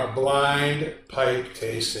doing our blind pipe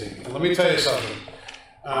tasting. And let me tell you something.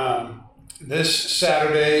 This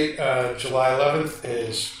Saturday, July 11th,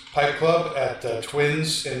 is Pipe Club at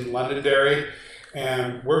Twins in Londonderry.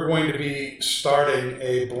 And we're going to be starting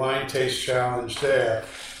a blind taste challenge there.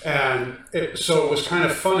 And so it was kind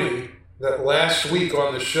of funny that last week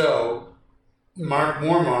on the show, Mark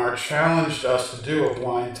Mormar challenged us to do a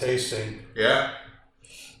blind tasting Yeah.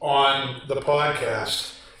 on the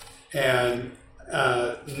podcast. And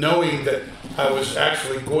knowing that I was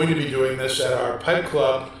actually going to be doing this at our pipe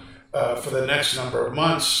club for the next number of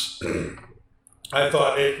months, I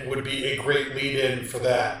thought it would be a great lead-in for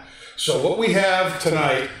that. So what we have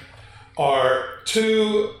tonight are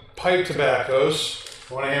 2 pipe tobaccos.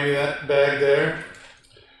 Want to hand me that bag there?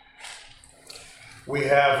 We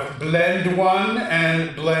have Blend 1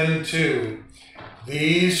 and Blend 2.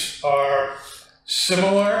 These are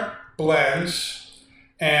similar blends,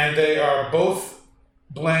 and they are both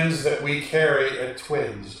blends that we carry at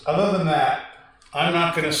Twins. Other than that, I'm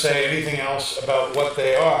not going to say anything else about what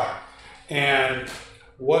they are. And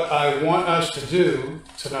what I want us to do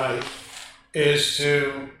tonight is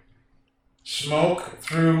to smoke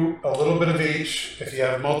through a little bit of each. If you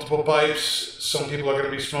have multiple pipes, some people are going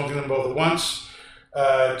to be smoking them both at once.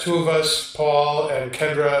 2 of us, Paul and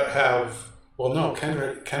Kendra, have... Well, no,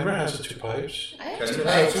 Kendra has the 2 pipes. I have Kendra two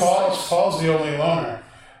has pipes. Paul's the only loner.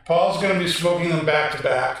 Paul's going to be smoking them back to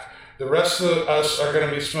back. The rest of us are going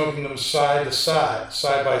to be smoking them side to side,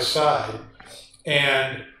 side by side.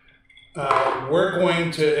 And we're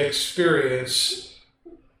going to experience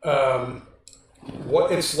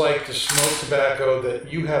what it's like to smoke tobacco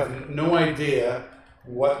that you have no idea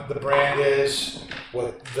what the brand is,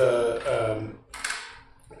 what the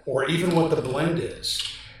or even what the blend is.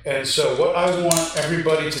 And so what I want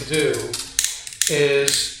everybody to do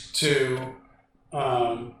is to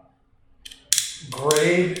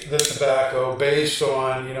grade the tobacco based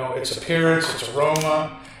on, its appearance, its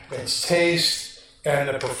aroma, its taste, and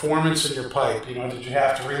the performance in your pipe. Did you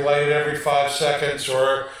have to relight it every 5 seconds,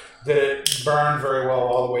 or did it burn very well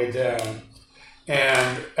all the way down?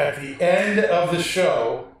 And at the end of the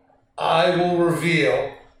show, I will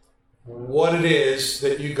reveal what it is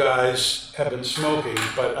that you guys have been smoking.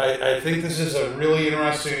 But I think this is a really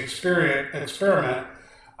interesting experiment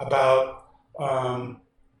about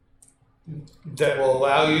that will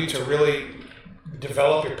allow you to really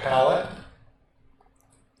develop your palate.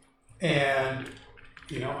 And,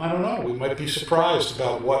 I don't know, we might be surprised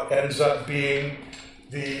about what ends up being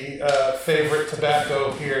the favorite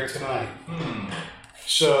tobacco here tonight.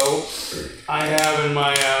 So I have in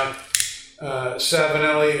my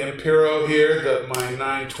Savinelli Impero here, my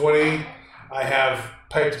 920. I have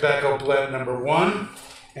pipe tobacco blend number 1,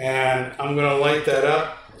 and I'm going to light that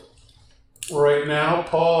up right now.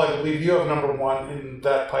 Paul, I believe you have number 1 in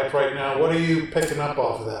that pipe right now. What are you picking up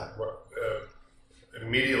off of that?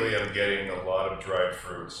 Immediately, I'm getting a lot of dried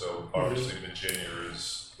fruit. So obviously, Virginia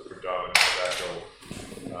is the predominant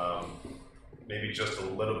tobacco. Maybe just a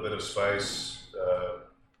little bit of spice. The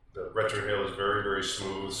Retro Hill is very, very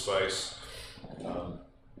smooth spice.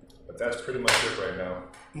 But that's pretty much it right now.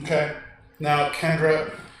 Okay. Now,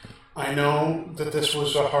 Kendra, I know that this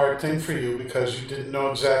was a hard thing for you because you didn't know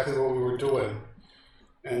exactly what we were doing.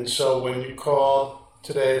 And so when you called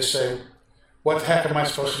today to say, what the heck am I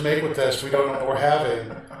supposed to make with this? We don't know what we're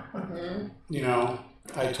having.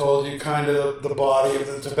 I told you kind of the body of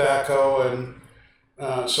the tobacco. And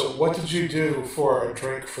so what did you do for a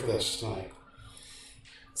drink for this tonight?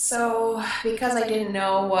 So, because I didn't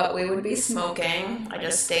know what we would be smoking, I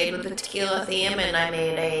just stayed with the tequila theme and I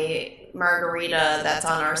made a margarita that's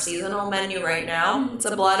on our seasonal menu right now. It's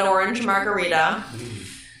a blood orange margarita.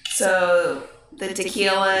 So, the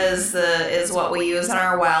tequila is what we use in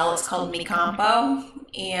our well. It's called Mi Campo.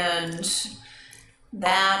 And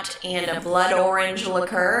that and a blood orange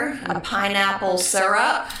liqueur, a pineapple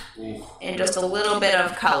syrup, and just a little bit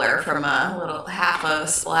of color from half a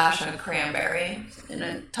splash of cranberry, and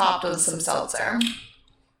it topped with some seltzer.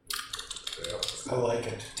 I like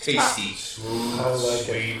it. Tasty. Smooth, I like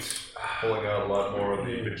it. sweet, pulling out a lot more of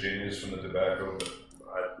the Virginias from the tobacco.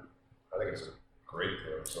 But I think it's a great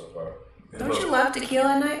pair so far. Don't you love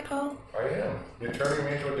tequila night, Paul? I am. You're turning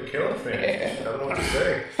me into a tequila fan. I don't know what to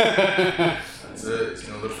say. That's it. It's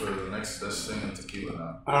gonna look for the next best thing in tequila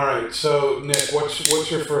now. All right. So, Nick, what's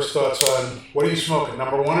your first thoughts on what are you smoking?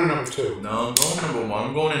 Number 1 or number 2? No, I'm going number 1.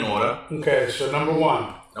 I'm going in order. Okay. So number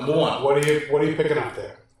 1. Number 1. What are you picking up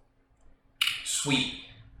there? Sweet.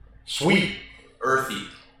 Sweet. Earthy.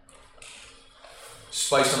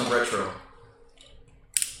 Spice on the retro.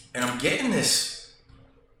 And I'm getting this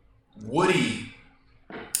woody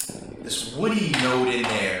note in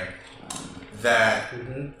there that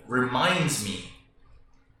reminds me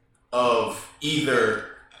of either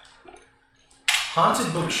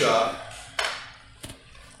Haunted Bookshop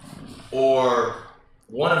or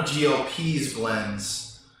one of GLP's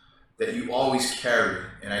blends that you always carry,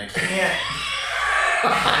 and I can't.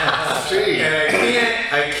 I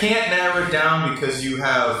can't narrow it down because you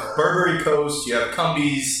have Burberry Coast, you have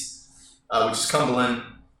Cumbies, which is Cumberland,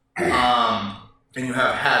 and you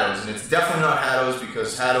have Haddo's, and it's definitely not Haddo's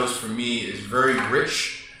because Haddo's for me is very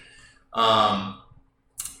rich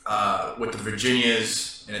with the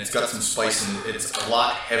Virginias, and it's got some spice in it. It's a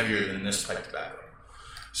lot heavier than this pipe tobacco.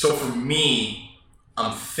 So for me,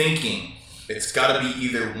 I'm thinking it's got to be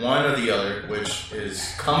either one or the other, which is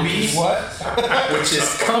Cumbies. What? Which is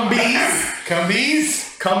Cumbies.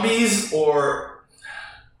 Cumbies?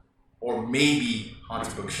 Or maybe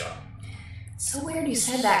Haunted Bookshop. So weird you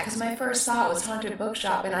said that because my first thought was Haunted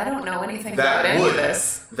Bookshop, and I don't know anything That about any would. of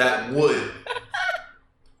this. That would.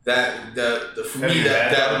 For Have me, you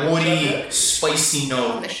had that one? woody, spicy On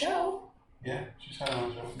note, the show. Yeah, she's had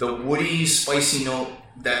one. the woody, spicy note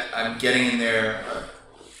that I'm getting in there,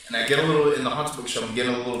 and I get a little in the Haunted Bookshop. I'm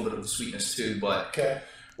getting a little bit of the sweetness too, but Okay.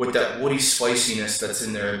 with that woody spiciness that's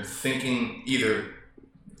in there, I'm thinking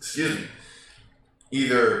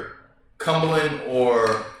either Cumberland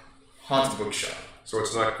or Haunted Bookshop. So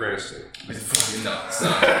it's not Granite State. No, it's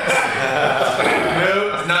not. No,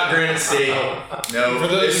 it's not Granite State. No, For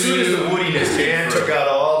those as of soon as you- the woodiness Dan came took through. out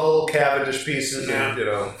all the little Cavendish pieces Yeah. and,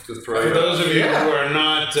 just throw For it those out. of you who are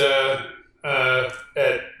not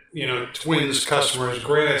at Twins customers,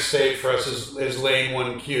 Granite State for us is lane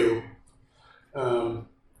 1Q,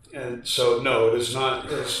 and so no, it is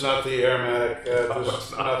not. It's not the aromatic.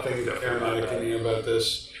 There's nothing aromatic in here about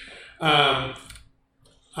this.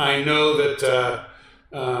 I know that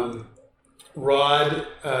Rod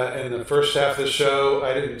in the first half of the show,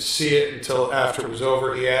 I didn't see it until after it was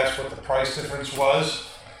over. He asked what the price difference was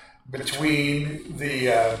between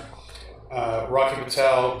the Rocky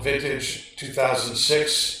Patel Vintage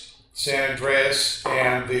 2006 San Andreas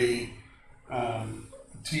and the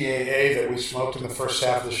TAA that we smoked in the first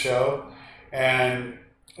half of the show. And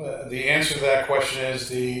the answer to that question is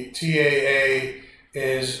the TAA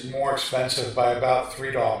is more expensive by about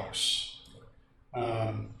 $3.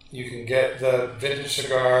 You can get the vintage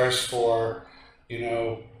cigars for,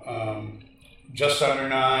 just under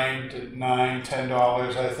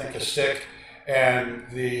 $10, I think, a stick, and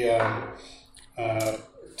the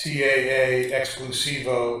TAA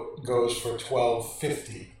Exclusivo goes for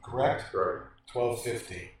 $12.50. Correct? Right.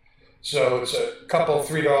 $12.50. So it's a couple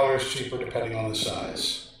 $3 cheaper depending on the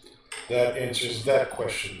size. That answers that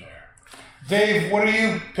question there. Dave, what are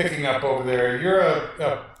you picking up over there? You're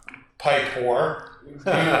a pipe whore. Do you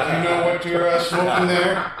know what you're smoking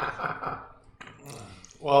there?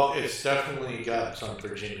 Well, it's definitely got some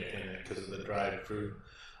Virginia in it because of the dried fruit.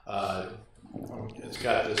 It's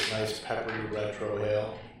got this nice peppery retro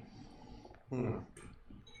ale.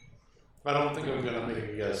 I don't think I'm gonna make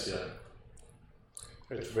a guess yet.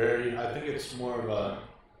 I think it's more of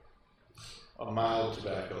a mild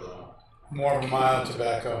tobacco though. More of a mild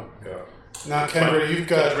tobacco. Yeah. Now, Kendra, you've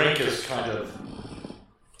The got drink is kind of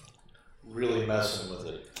really messing with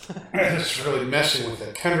it. It's really messing with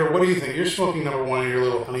it. Kendra, what do you think? You're smoking number one in your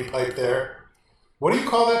little honey pipe there. What do you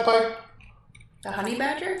call that pipe? The Honey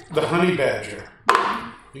Badger? The Honey Badger.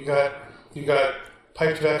 You got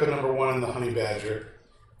pipe tobacco number one in the Honey Badger.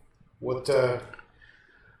 What are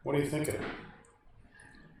you thinking?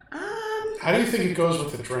 How do you think it goes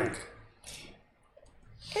with the drink?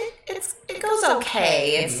 It goes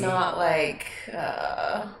okay. It's not like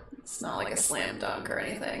a slam dunk or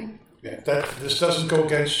anything. Yeah, this doesn't go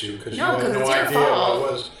against you because No, you 'cause have no it's your idea what fault.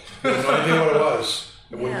 it was. You have no idea what it was.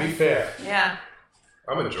 It wouldn't be fair. Yeah.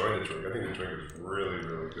 I'm enjoying the drink. I think the drink is really,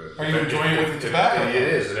 really good. Are you enjoying it with the tobacco? It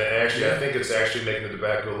is, and I think it's actually making the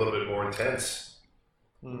tobacco a little bit more intense.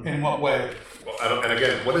 In what way? Well, and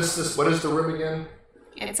again, what is this? What is the rim again?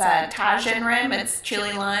 It's a Tajin rim. It's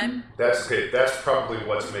chili lime. That's okay. That's probably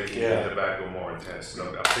what's making Yeah. the tobacco more intense.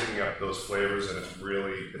 I'm picking up those flavors, and it's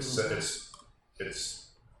really it's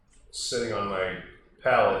sitting on my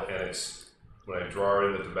palate, and it's when I draw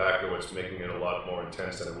in the tobacco, it's making it a lot more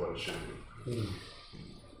intense than what it should be.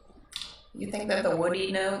 You think that the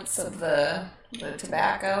woody notes of the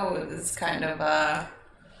tobacco is kind of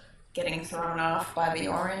getting thrown off by the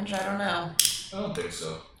orange? I don't know. I don't think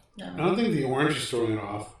so. I don't think the orange is throwing it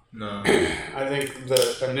off. No. I think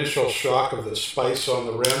the initial shock of the spice on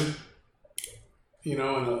the rim,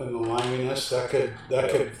 and the liminess, that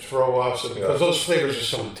could throw off some, because those flavors are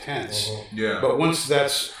so intense. Yeah. But once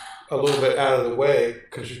that's a little bit out of the way,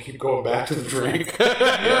 because you keep going back to the drink,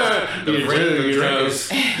 The you drink do, is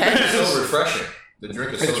so refreshing. The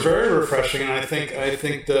drink is so it's very refreshing, and I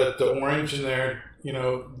think the orange in there,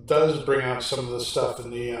 does bring out some of the stuff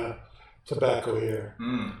in the tobacco here.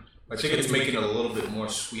 I think it's making it a little bit more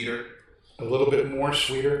sweeter. A little bit more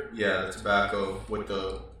sweeter. Yeah, the tobacco with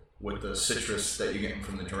the citrus that you're getting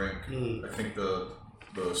from the drink. I think the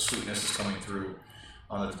sweetness is coming through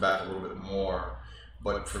on the tobacco a little bit more.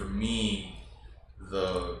 But for me,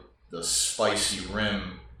 the spicy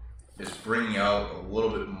rim is bringing out a little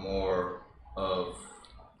bit more of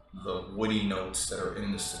the woody notes that are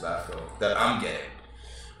in this tobacco that I'm getting.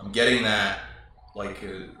 I'm getting that like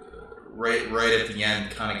right at the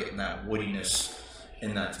end, kind of getting that woodiness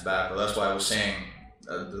in that tobacco. That's why I was saying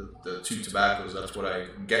the two tobaccos. That's what I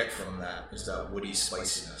get from that, is that woody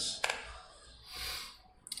spiciness.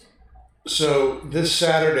 So this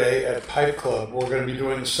Saturday at Pipe Club, we're going to be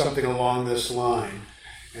doing something along this line.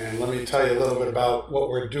 And let me tell you a little bit about what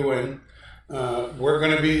we're doing. We're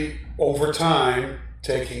going to be, over time,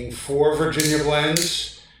 taking 4 Virginia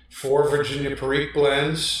blends, 4 Virginia Perique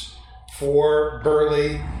blends, 4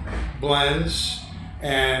 Burley blends,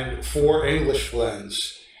 and 4 English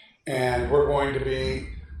blends. And we're going to be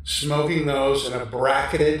smoking those in a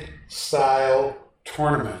bracketed style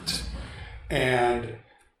tournament. And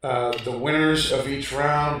the winners of each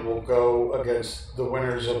round will go against the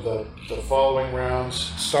winners of the following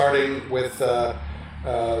rounds, starting with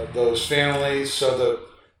those families. So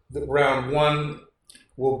the round 1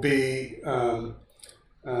 will be, I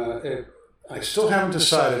still haven't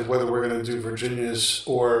decided whether we're going to do Virginias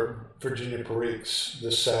or Virginia Periques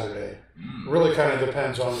this Saturday. Really kind of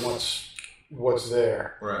depends on what's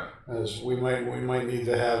there. Right. As we might need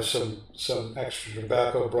to have some extra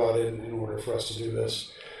tobacco brought in order for us to do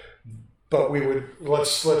this. But we would, let's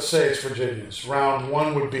say it's Virginias. Round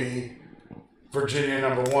 1 would be Virginia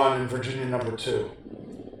number 1 and Virginia number 2.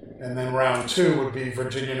 And then round 2 would be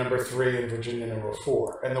Virginia number 3 and Virginia number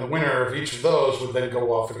 4. And the winner of each of those would then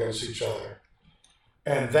go off against each other.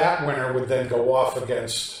 And that winner would then go off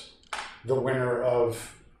against the winner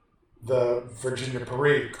of the Virginia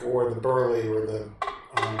Perique or the Burley or the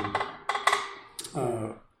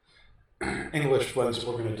English blends that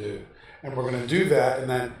we're going to do. And we're going to do that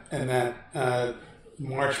in that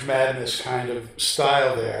March Madness kind of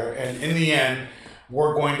style there. And in the end,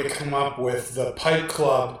 we're going to come up with the Pipe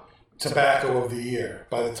Club Tobacco of the Year.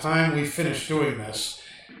 By the time we finish doing this,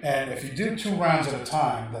 and if you do 2 rounds at a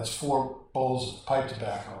time, that's 4 bowls of pipe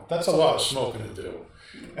tobacco. That's a lot of smoking to do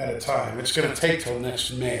at a time. It's going to take till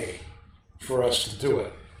next May for us to do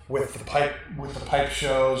it with the pipe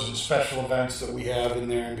shows and special events that we have in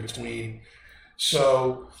there in between.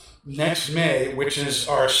 So next May, which is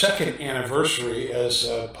our 2nd anniversary as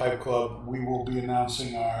Pipe Club, we will be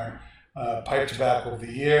announcing our Pipe Tobacco of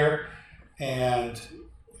the Year, and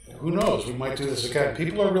who knows, we might do this again.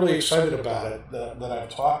 People are really excited about it that I've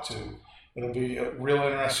talked to. It'll be real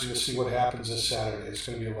interesting to see what happens this Saturday. It's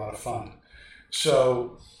going to be a lot of fun.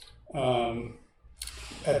 So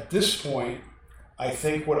at this point, I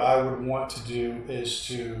think what I would want to do is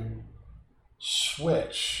to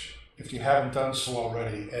switch, if you haven't done so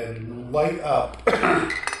already, and light up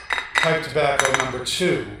Pipe Tobacco number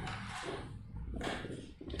 2.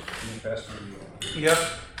 Yep.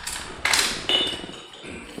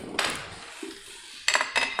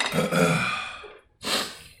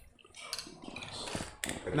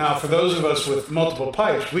 Now, for those of us with multiple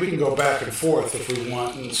pipes, we can go back and forth if we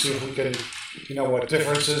want and see if we can, what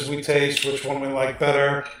differences we taste, which one we like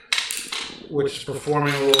better, which is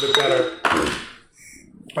performing a little bit better.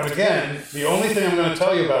 But again, the only thing I'm going to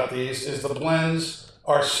tell you about these is the blends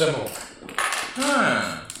are similar.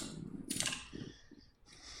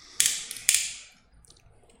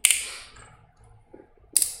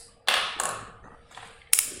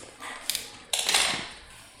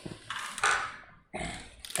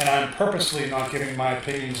 And I'm purposely not giving my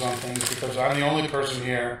opinions on things because I'm the only person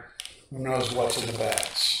here who knows what's in the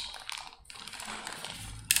bags.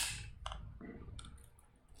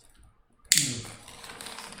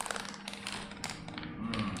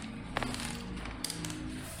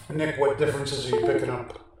 Nick, what differences are you picking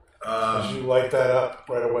up? As you light that up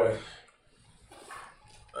right away.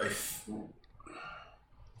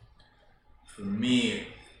 For me,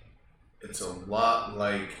 it's a lot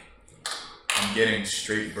like I'm getting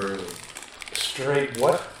straight Burley. Straight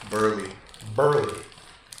what? Burley. Burley.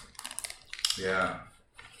 Yeah.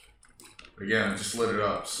 Again, I just lit it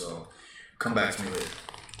up, so come back to me later.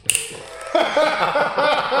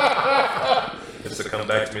 It's a come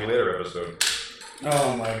back to me later episode.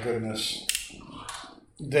 Oh my goodness.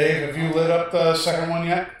 Dave, have you lit up the second one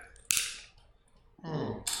yet?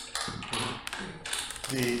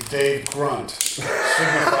 The Dave grunt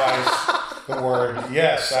signifies the word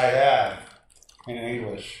yes, I have in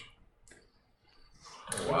English.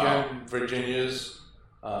 Wow. Again, Virginia's.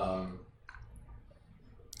 I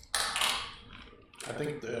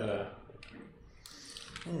think the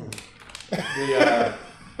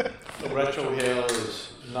Retro Hail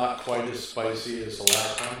is not quite as spicy as the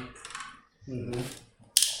last one. Mm-hmm.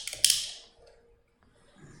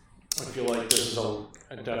 Which feel like this is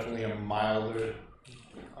definitely a milder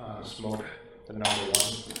smoke than number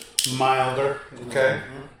one. Milder. Okay.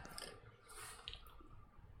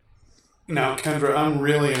 Now, Kendra, I'm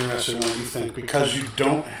really interested in what you think because you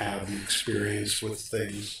don't have the experience with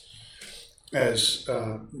things as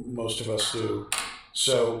most of us do.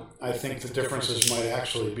 So I think the differences might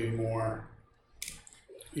actually be more,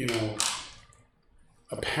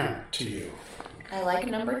 apparent to you. I like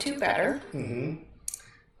number 2 better. Mm-hmm.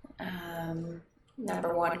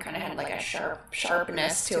 Number 1 kind of had like a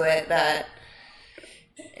sharpness to it that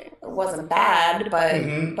wasn't bad,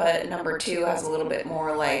 but number 2 has a little bit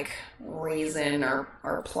more like raisin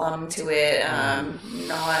or plum to it.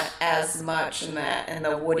 Not as much in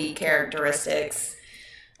the woody characteristics.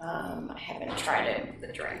 I haven't tried the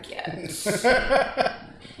drink yet.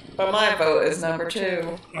 But my vote is number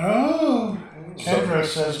 2. Oh, Kendra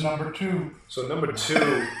says number 2. So number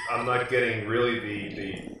 2, I'm not getting really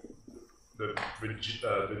the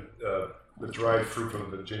dried fruit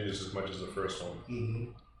from the Virginias as much as the first one.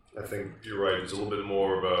 Mm-hmm. I think you're right. There's a little bit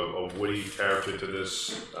more of a woody character to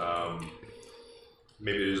this.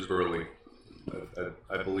 Maybe it is burley.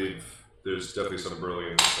 I believe there's definitely some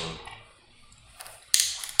burley in this one.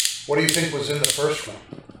 What do you think was in the first one?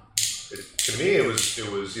 To me, it was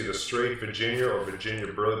either straight Virginia or Virginia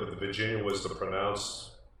burley, but the Virginia was the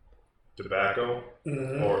pronounced tobacco,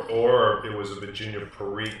 or it was a Virginia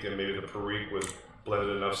Perique, and maybe the Perique was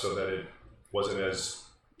blended enough so that it wasn't as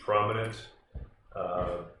prominent.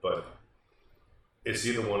 But it's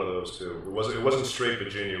either one of those two. It wasn't straight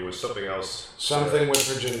Virginia. It was something else. Something with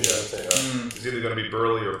Virginia. It's either going to be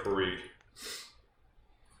burley or Perique.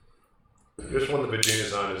 This one, the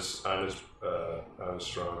Virginia's on is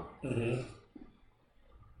strong. Mm-hmm.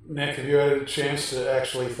 Nick, have you had a chance to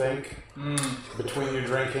actually think between your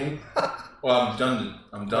drinking? Well, I'm done.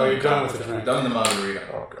 Oh, you're done with the drink. I'm done the margarita.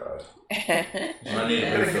 Oh God! I need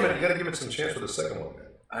You gotta give it some chance for the second one, man.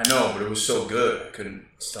 I know, but it was so good, I couldn't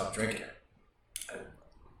stop drinking it.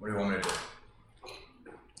 What do you want me to do?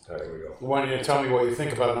 All right, here we go. Why don't you tell me what you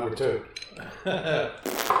think about number 2?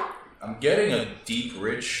 I'm getting a deep,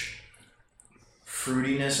 rich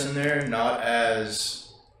fruitiness in there, not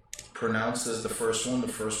as pronounced as the first one. The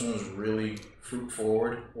first one was really fruit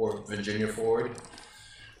forward or Virginia forward,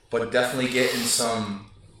 but definitely getting some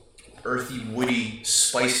earthy, woody,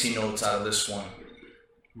 spicy notes out of this one.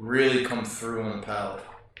 Really come through on the palate.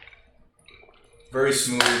 Very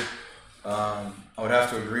smooth. I would have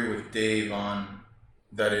to agree with Dave on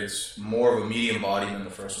that it's more of a medium body than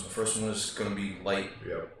the first one. The first one was going to be light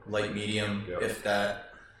medium, if that.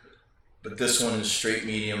 But this one is straight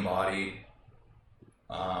medium body.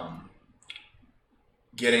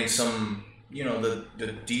 Getting some,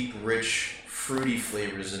 the deep, rich, fruity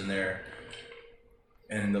flavors in there.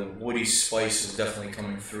 And the woody spice is definitely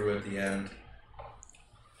coming through at the end.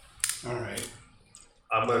 All right.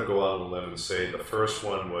 I'm going to go out on a limb and say the first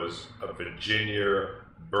one was a Virginia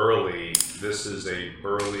burley. This is a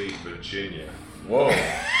burley Virginia. Whoa. If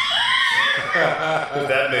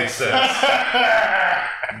that makes sense.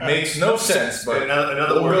 Makes no sense, but in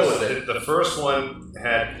other words, the first one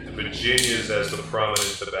had the Virginias as the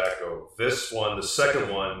prominent tobacco. This one, the second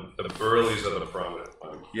one, the burleys are the prominent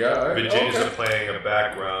one. Yeah. Virginias are playing a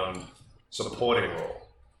background supporting role.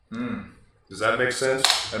 Does that make sense?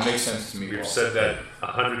 That makes sense to me. We've said that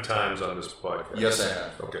 100 times on this podcast. Yes, I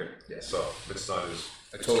have. Okay. Yes. So it's not as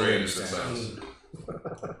I totally strange as it understand. sounds.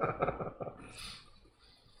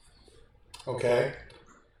 Okay.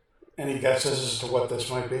 Any guesses as to what this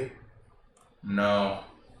might be? No.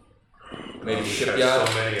 Maybe We've shipyard. had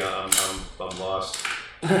so many, I'm lost.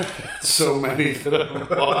 So many that I'm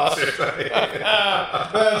lost.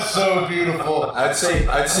 That's so beautiful. I'd say.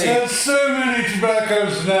 There's so many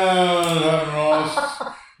tobaccos now that I'm lost.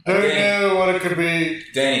 Don't know what it could be.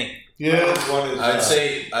 Danny. Yes. One is, I'd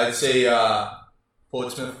say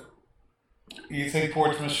Portsmouth. You think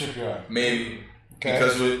Portsmouth Shipyard? Maybe. Okay.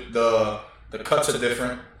 Because with the cuts are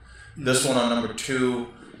different. This one on number 2,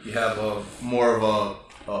 you have more of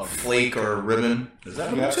a flake or a ribbon. Is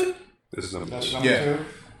that number 2? This is number That's 2. number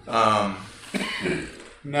Yeah. 2.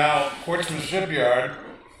 Now, Portsmouth Shipyard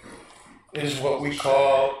is what we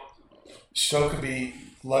call Stokeby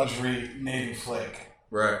Luxury Navy Flake.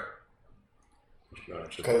 Right.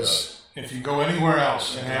 Because if you go anywhere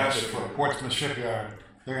else and ask for Portsmouth Shipyard,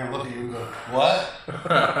 they're going to look at you and go, what?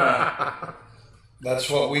 That's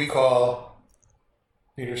what we call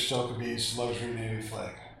Peter Stokeby's Luxury Navy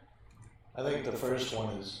Flake. I think the first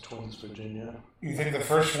one is Twins, Virginia. You think the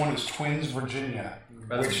first one is Twins, Virginia,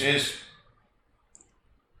 which is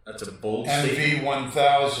That's a bold statement.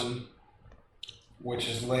 MV1000, which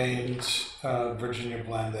is Lane's Virginia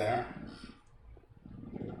blend there.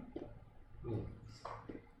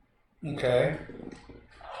 Okay.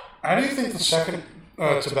 How do you think the second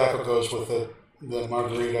tobacco goes with the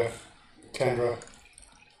margarita, Kendra?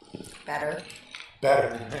 Better.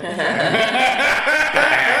 Better.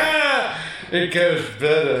 It goes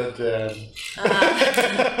better, Dan.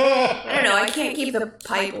 I don't know. I can't keep the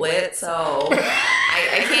pipe lit, so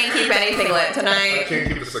I can't keep anything lit I tonight. can't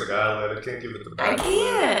keep the cigar lit. I can't keep it the I back.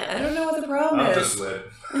 can't. I don't know what the problem I'm is. just lit.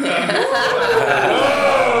 Oh!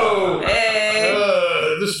 Hey.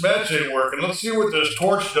 This match ain't working. Let's see what this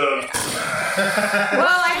torch does. Well,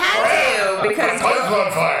 I had to because Pipe's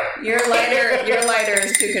on fire. your lighter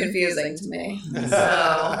is too confusing to me. So,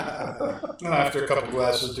 After a couple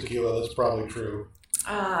glasses of tequila, that's probably true.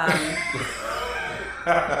 yeah,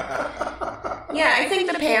 I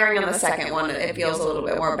think the pairing on the second one, it feels a little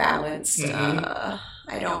bit more balanced. I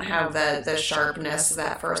don't have the sharpness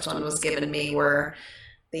that first one was giving me, where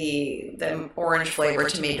the orange flavor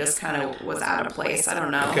to me just kind of was out of place. I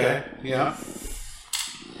don't know. Okay, yeah.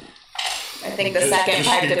 I think the Just- second just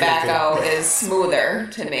pipe keep tobacco is smoother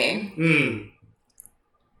to me.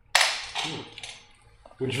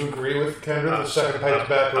 Would you agree with Kendra? The second pipe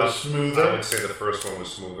tobacco is I smoother? would say the first one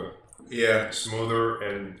was smoother. Yeah, Smoother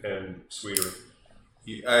and sweeter.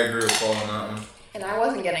 I agree with Paul on that one. And I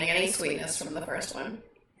wasn't getting any sweetness from the first one.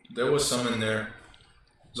 There was some in there.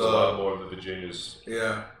 It's a lot more of the Virginias.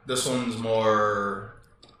 Yeah, this one's more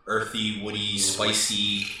earthy, woody,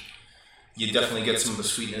 spicy. You definitely get some of the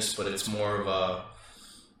sweetness, but it's more of a,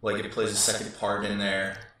 like, it plays a second part in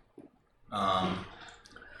there.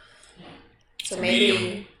 So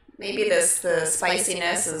Medium. maybe the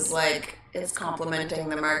spiciness is like it's complementing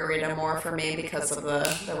the margarita more for me because of the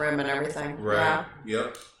rim and everything. Right. Yeah.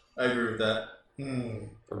 Yep. I agree with that. I'm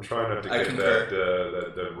trying not to I get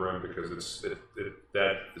concur. that rim because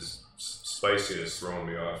that is spiciness throwing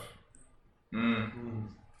me off.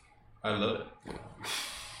 I love it.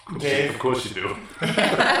 Dave? Of course you do.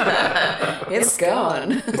 It's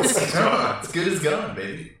gone. It's gone. It's good as gone,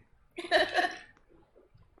 baby.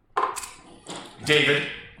 David.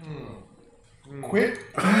 Quit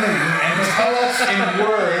and tell us in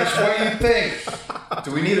words what you think.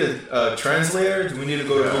 Do we need a translator? Do we need to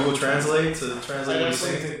go to Google Translate to translate I what he's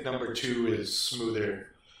definitely saying? think number 2 is smoother.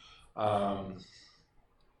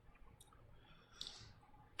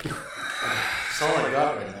 That's all I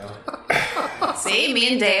got right now. See, me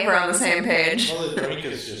and Dave are on the same page. Well, the drink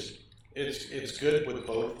is just it's good with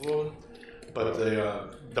both of them, but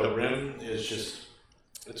the rim is just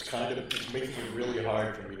it's making it really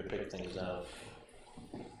hard for me to pick things out.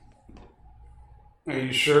 Are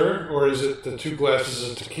you sure? Or is it the 2 glasses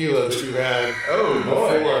of tequila that you had Oh,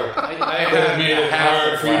 boy. before I that made it half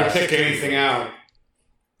hard a for you to glass pick of anything out?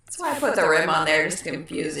 That's why I put the rim on there just to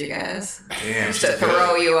confuse you guys. Damn, Just she's to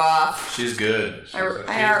throw good. you off. She's good. I She's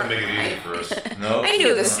gonna make it easy for us. No, I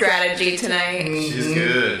knew the strategy tonight. She's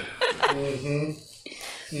good.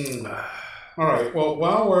 All right, well,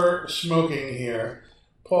 while we're smoking here,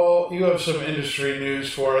 Paul, you have some industry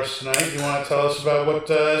news for us tonight. You want to tell us about what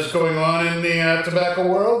is going on in the tobacco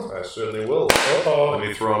world? I certainly will. Uh-oh. Let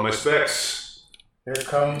me throw on my specs. Here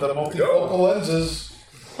come the multifocal lenses.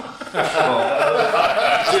 Sit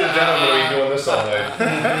down when we're doing this all night.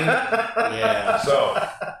 Yeah. So,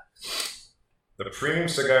 the Premium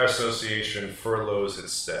Cigar Association furloughs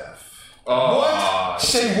its staff What?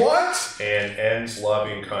 Say what? and ends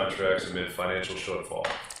lobbying contracts amid financial shortfall.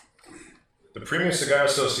 The Premium Cigar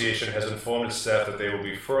Association has informed its staff that they will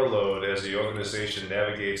be furloughed as the organization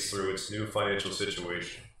navigates through its new financial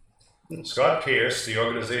situation. Scott Pierce, the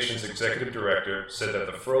organization's executive director, said that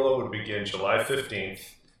the furlough would begin July 15th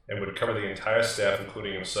and would cover the entire staff,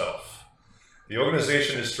 including himself. The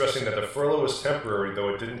organization is stressing that the furlough is temporary, though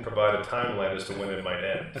it didn't provide a timeline as to when it might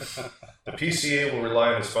end. The PCA will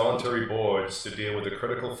rely on its voluntary boards to deal with the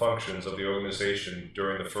critical functions of the organization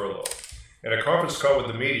during the furlough. In a conference call with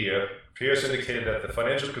the media, Pierce indicated that the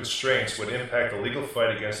financial constraints would impact the legal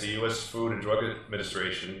fight against the U.S. Food and Drug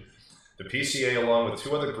Administration. The PCA, along with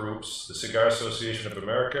 2 other groups, the Cigar Association of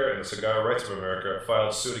America and the Cigar Rights of America,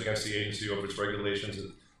 filed suit against the agency over its regulations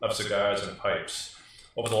of cigars and pipes.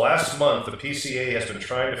 Over the last month, the PCA has been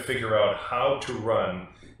trying to figure out how to run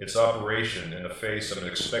its operation in the face of an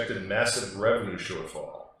expected massive revenue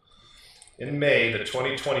shortfall. In May, the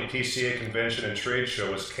 2020 PCA convention and trade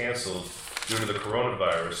show was canceled due to the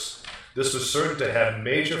coronavirus. This was certain to have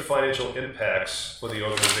major financial impacts for the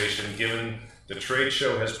organization, given the trade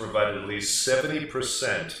show has provided at least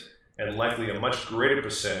 70% and likely a much greater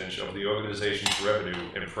percentage of the organization's revenue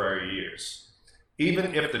in prior years.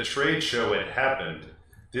 Even if the trade show had happened,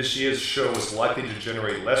 this year's show was likely to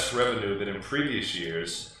generate less revenue than in previous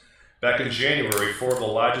years, Back in January, 4 of the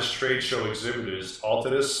largest trade show exhibitors,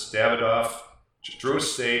 Altadis, Davidoff, Drew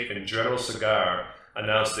Estate, and General Cigar,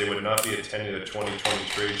 announced they would not be attending the 2020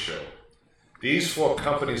 trade show. These 4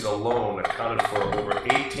 companies alone accounted for over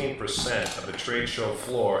 18% of the trade show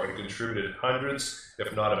floor and contributed hundreds,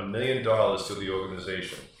 if not $1 million, to the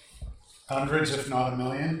organization. Hundreds, if not a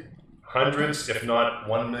million. Hundreds, if not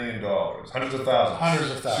 $1 million. Hundreds of thousands.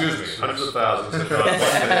 Hundreds of thousands. Excuse me, hundreds of thousands, if not $1 million.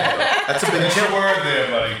 That's a big That's jump. your word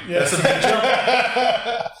there, buddy. That's a big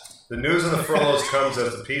jump. The news of the furloughs comes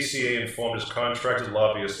as the PCA informed its contracted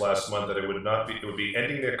lobbyists last month that it would be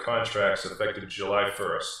ending their contracts effective July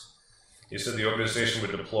 1st. He said the organization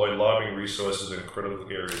would deploy lobbying resources in critical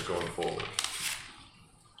areas going forward.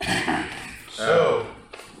 So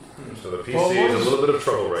So the PCA Well, is what in a is- little bit of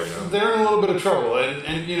trouble right now. they're in a little bit of trouble,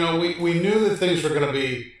 and you know we knew that things were going to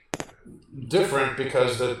be different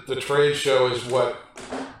because the trade show is what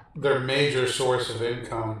their major source of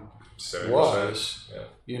income 70%. was. Yeah.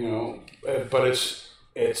 You know, but it's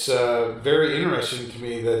very interesting to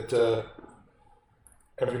me that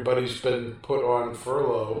everybody's been put on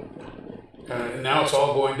furlough, and now it's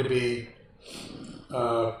all going to be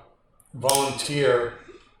volunteer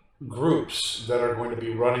groups that are going to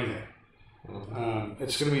be running it.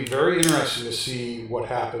 It's going to be very interesting to see what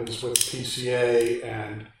happens with PCA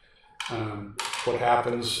and what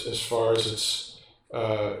happens as far as its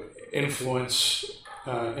influence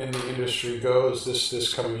in the industry goes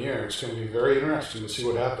this coming year. It's going to be very interesting to see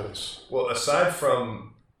what happens. Well, aside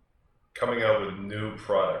from coming out with new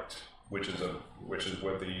product, which is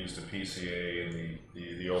what they use the PCA and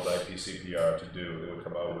the old IPCPR to do, they would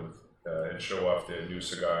come out with and show off their new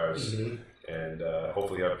cigars, and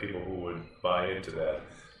hopefully have people who would buy into that.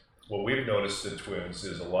 What we've noticed at Twins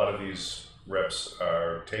is a lot of these reps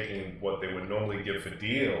are taking what they would normally give for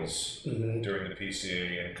deals during the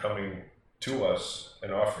PCA and coming to us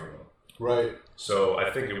and offering them. Right. So I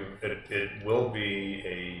think it will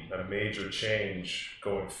be a major change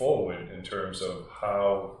going forward in terms of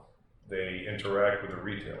how they interact with the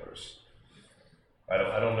retailers. I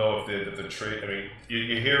don't know if the trade. I mean,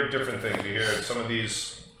 you hear different things. You hear some of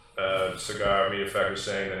these cigar manufacturers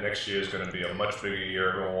saying that next year is going to be a much bigger year.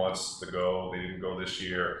 Everyone wants to go. They didn't go this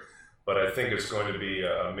year, but I think it's going to be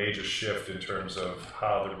a major shift in terms of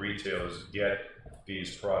how the retailers get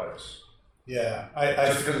these products. Yeah,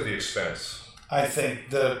 Just because of the expense. I think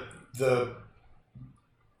the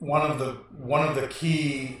one of the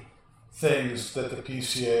key things that the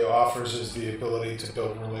PCA offers is the ability to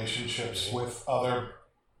build relationships with other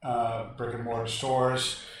brick and mortar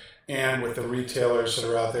stores and with the retailers that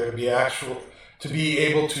are out there to be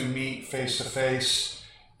able to meet face to face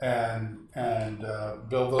and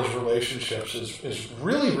build those relationships is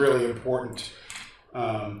really, really important.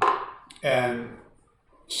 And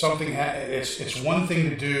something it's one thing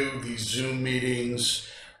to do these Zoom meetings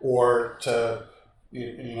or to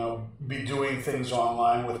be doing things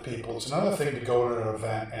online with people. It's another thing to go to an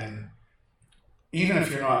event, and even if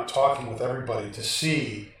you're not talking with everybody, to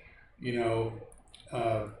see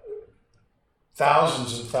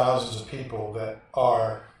thousands and thousands of people that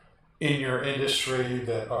are in your industry,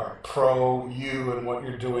 that are pro you and what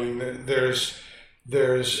you're doing.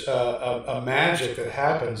 There's a magic that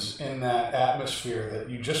happens in that atmosphere that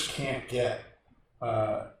you just can't get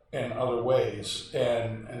in other ways,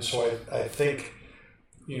 and so I think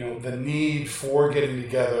the need for getting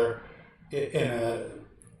together in a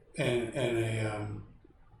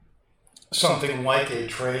something like a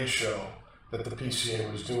trade show that the PCA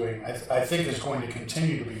was doing, I think is going to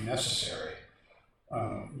continue to be necessary,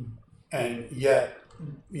 and yet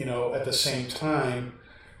at the same time,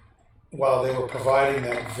 while they were providing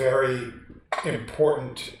that very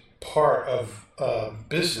important part of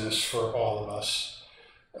business for all of us,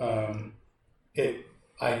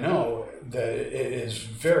 I know that it is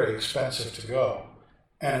very expensive to go,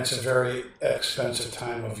 and it's a very expensive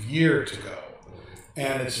time of year to go,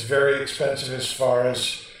 and it's very expensive as far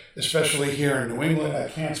as, especially here in New England. I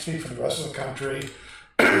can't speak for the rest of the country,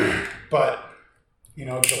 but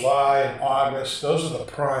July and August, those are the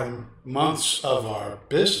prime months of our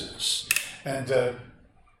business. And, a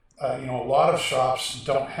lot of shops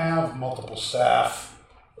don't have multiple staff.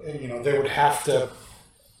 They would have to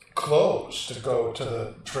close to go to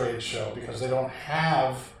the trade show because they don't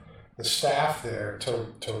have the staff there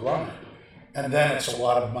to run it. And then it's a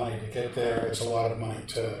lot of money to get there. It's a lot of money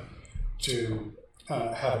to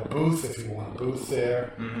have a booth if you want a booth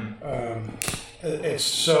there. It's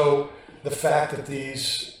so the fact that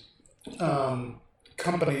these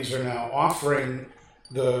companies are now offering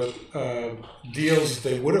the deals that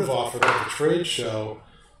they would have offered at the trade show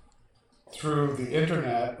through the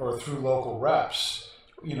internet or through local reps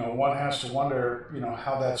one has to wonder,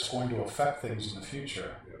 how that's going to affect things in the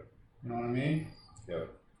future. You know what I mean? Yeah.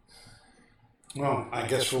 Well, I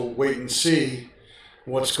guess we'll wait and see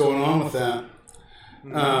what's going on with that.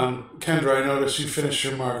 Kendra, I noticed you finished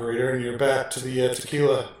your margarita and you're back to the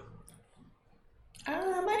tequila. I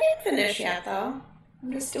didn't finish yet, though.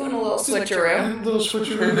 I'm just doing a little switcheroo. A little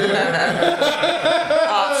switcheroo there.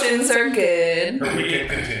 Options are good. Her weekend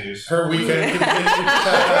continues. Her weekend continues.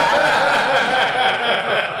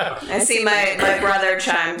 I see my brother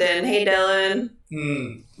chimed in. Hey, Dylan.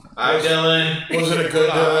 Hi, Dylan. Was it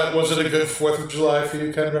a good 4th of July for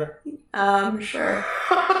you, Kendra? Sure.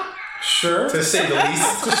 Sure. To say the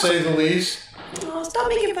least. To say the least. Oh, stop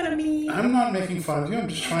making fun of me. I'm not making fun of you. I'm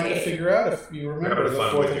just trying to figure out if you remember the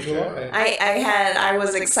 4th of July. I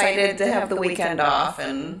was excited to have the weekend off,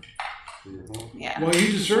 and yeah. Well,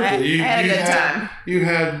 you deserved it. I had a good time. You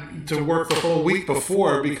had to work the whole week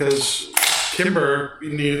before because Kimber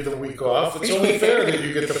needed the week off. It's only fair that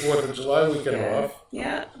you get the 4th of July weekend off.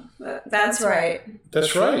 Yeah, that's right.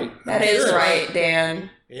 That's right. That is right, Dan.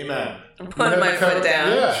 Amen. I'm putting my foot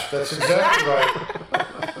down. Yeah, that's exactly right.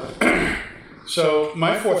 So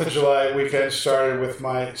my 4th of July weekend started with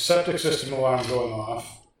my septic system alarm going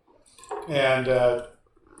off, and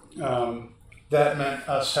that meant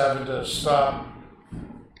us having to stop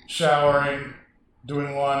showering,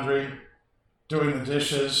 doing laundry, doing the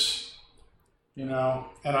dishes, and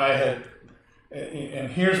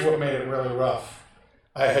and here's what made it really rough.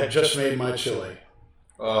 I had just made my chili.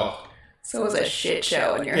 Oh. So it was a shit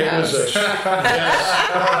show in your It house. was yes,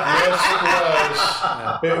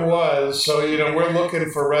 it was. So, we're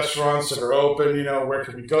looking for restaurants that are open, where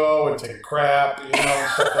can we go and take a crap, and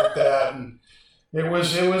stuff like that. And it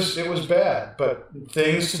was bad. But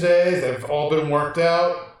things today, they've all been worked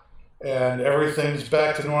out and everything's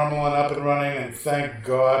back to normal and up and running, and thank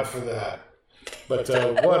God for that. But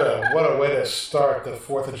what a way to start the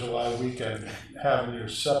 4th of July weekend, having your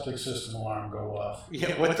septic system alarm go off.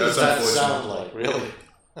 Yeah, what does that sound like, really?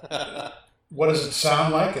 What does it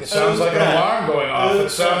sound like? It sounds like an alarm going off. It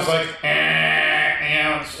sounds like,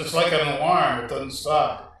 it's like an alarm. It doesn't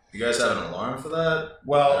stop. You guys have an alarm for that?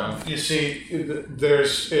 Well, you see,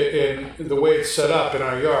 there's in the way it's set up in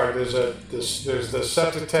our yard. There's the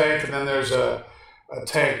septic tank, and then there's a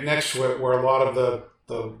tank next to it where a lot of the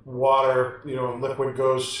water, liquid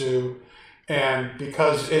goes to, and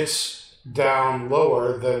because it's down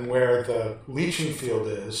lower than where the leaching field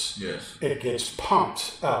is, Yes. it gets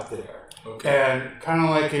pumped out there. Okay. And kind of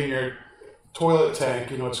like in your toilet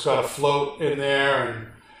tank, it's got a float in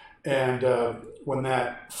there, and when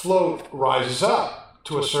that float rises up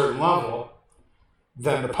to a certain level,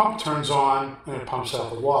 then the pump turns on and it pumps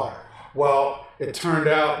out the water. Well, it turned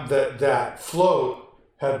out that that float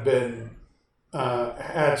had been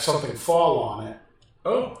had something fall on it.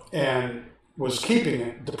 Oh. And was keeping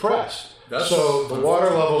it depressed. That's so the water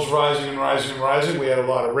level's rising and rising and rising. We had a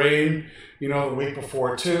lot of rain, the week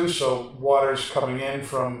before too. So water's coming in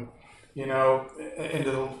from,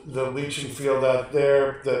 into the leaching field out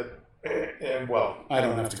there. I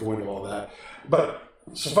don't have to go into all that. But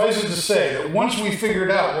suffice it to say that once we figured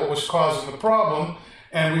out what was causing the problem,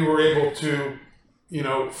 and we were able to,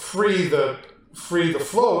 free the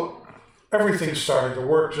float, everything started to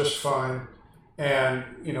work just fine. And,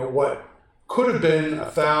 what could have been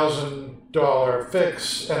 $1,000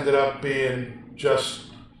 fix ended up being just,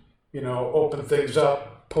 open things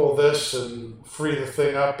up, pull this and free the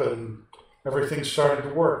thing up, and everything started to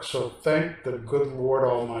work. So thank the good Lord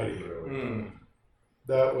Almighty.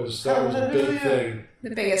 That was a big thing.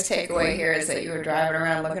 The biggest takeaway here is that you were driving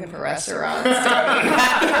around looking for restaurants.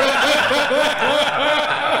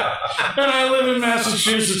 And I live in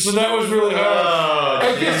Massachusetts, and that was really hard.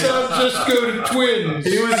 I guess I'll just go to Twins.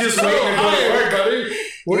 He was just waiting to go to work. Hey, buddy.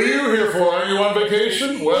 What are you here for? Are you on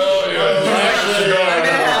vacation? Well,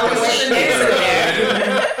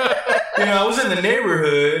 I was in the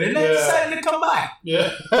neighborhood, and I decided to come by. Yeah.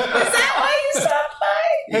 Is that why you stopped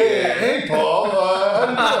by? Hey, Paul.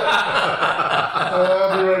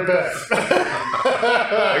 I'll be right back.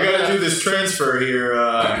 I gotta do this transfer here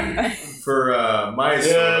for my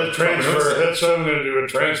transfer. That's what I'm going to do, a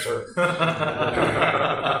transfer.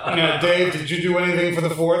 Now, Dave, did you do anything for the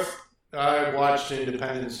 4th? I watched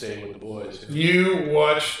Independence Day with the boys. You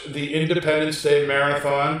watched the Independence Day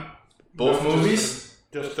marathon. Both movies?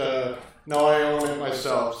 Just no, I own it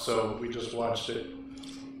myself, so we just watched it.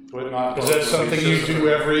 But not Is that something you do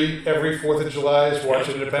every 4th of July? Is watch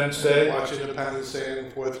Independence Day? Watch Independence Day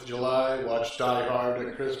and 4th of July. Watch Die Hard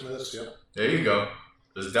at Christmas. Yep. There you go.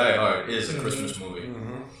 Because Die Hard is a Christmas movie.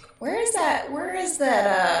 Where is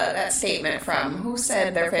that statement from? Who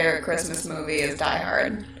said their favorite Christmas movie is Die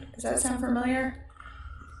Hard? Does that sound familiar?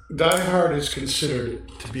 Die Hard is considered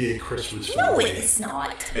to be a Christmas movie. No, it's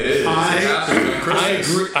not. It is. It happens on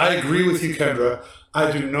Christmas. I agree with you, Kendra.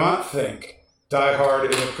 I do not think Die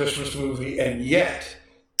Hard is a Christmas movie, and yet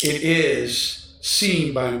it is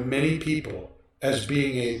seen by many people as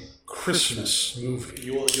being a Christmas movie.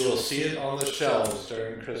 You will see it on the shelves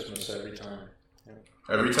during Christmas every time.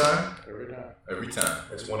 Every time? Every time. Every time.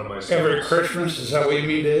 It's one of my Every Christmas, is that what you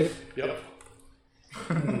mean, Dave? Yep.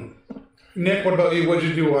 Nick, what about you? What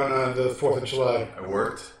did you do on the 4th of July? I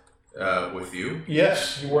worked with you.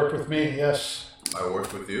 Yes, you worked with me, yes. I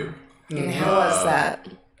worked with you. And how was that?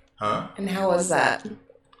 Huh? And how was that?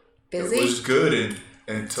 Busy? It was good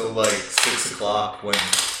until like 6 o'clock when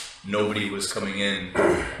nobody was coming in.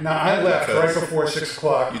 Now, I left right before 6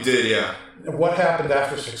 o'clock. You did, yeah. What happened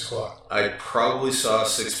after 6 o'clock? I probably saw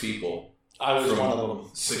 6 people. I was From one of them.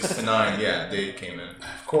 6 to 9, yeah. Dave came in.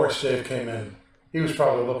 Of course, Dave came in. He was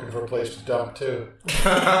probably looking for a place to dump, too. But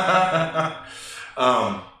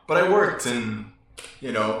I worked and,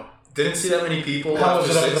 didn't see that many people. How was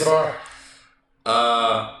it up at the bar?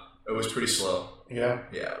 It was pretty slow. Yeah.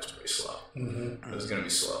 Yeah, it was pretty slow. Mm-hmm. It was going to be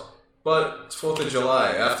slow. But it's 4th of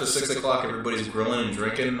July. After 6 o'clock, everybody's grilling and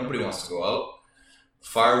drinking. Nobody wants to go out.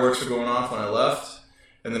 Fireworks were going off when I left.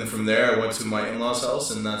 And then from there, I went to my in-laws' house,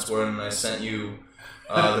 and that's when I sent you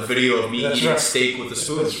the video of me eating steak with a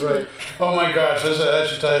spoon. That's right. Oh my gosh, I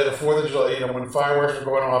should tell you, the 4th of July, when fireworks were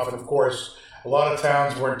going off, and of course, a lot of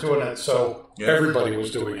towns weren't doing it, so everybody was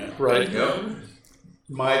doing it, right? Yep.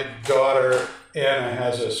 My daughter, Anna,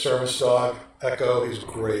 has a service dog, Echo. He's a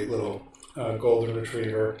great little golden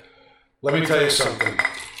retriever. Let me tell you something.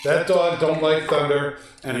 That dog don't like thunder,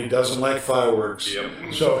 and he doesn't like fireworks.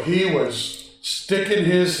 Yep. So he was sticking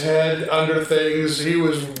his head under things. He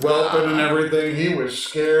was whelping and everything. He was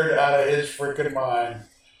scared out of his freaking mind.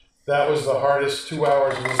 That was the hardest 2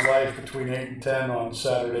 hours of his life between 8 and 10 on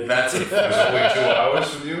Saturday. That's it. Was it only 2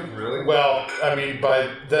 hours with you? Really? Well, I mean,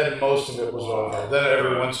 by then most of it was over. Then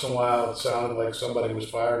every once in a while it sounded like somebody was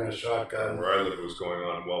firing a shotgun. Where I lived, it was going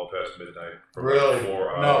on well past midnight. For Really? About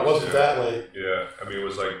 4 hours. No, it wasn't that late. Yeah, I mean, it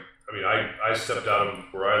was like, I stepped out of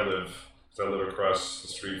where I live, because I live across the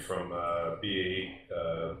street from BAE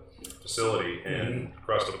facility, and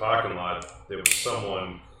across the parking lot, there was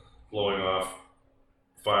someone blowing off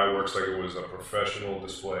fireworks like it was a professional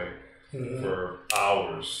display for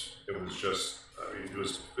hours. It was just, it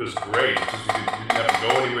was great. Just, you didn't have to go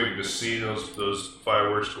anywhere. You could just see those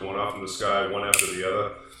fireworks going off in the sky, one after the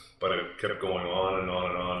other. But it kept going on and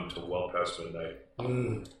on and on until well past midnight.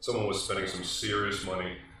 Someone was spending some serious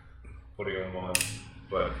money putting them on,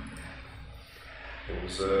 but it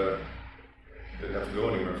was didn't have to go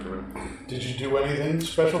anywhere for it. Did you do anything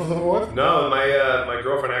special for the 4th? No, my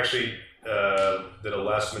girlfriend actually did a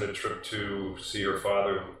last minute trip to see her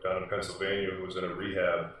father down in Pennsylvania, who was in a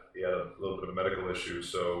rehab. He had a little bit of a medical issue,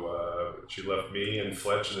 so she left me and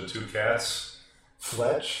Fletch and the 2 cats.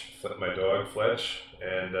 Fletch? My dog Fletch,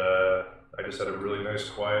 and I just had a really nice,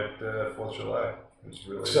 quiet 4th of July. It was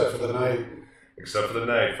really Except for the night. Except for the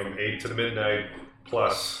night, from 8 to midnight.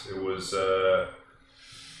 Plus, it was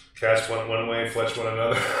cats went one way, Fletch went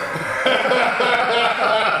another.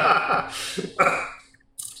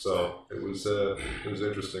 So it was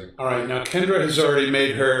interesting. All right, now Kendra has already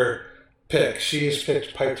made her pick. She has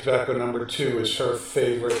picked pipe tobacco number 2 as her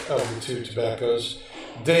favorite of the 2 tobaccos.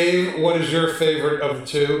 Dave, what is your favorite of the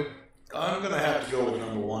 2? I'm going to have to go with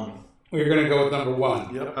number 1. You're going to go with number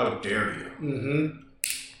 1. Yep. How dare you? Mm-hmm.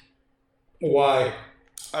 Why?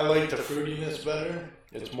 I like the fruitiness better.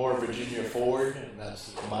 It's more Virginia forward, and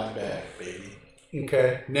that's my bag, baby.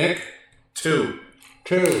 Okay. Nick? 2.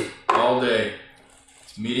 2. All day.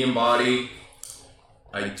 It's medium body.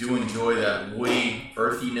 I do enjoy that woody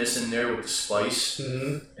earthiness in there with the spice.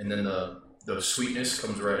 And then the sweetness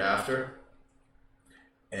comes right after.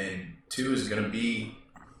 And 2 is going to be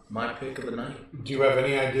my pick of the night. Do you have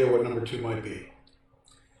any idea what number 2 might be?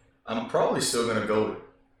 I'm probably still going to go with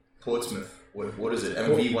Portsmouth. What is it,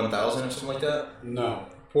 MV 1000 or something like that? No.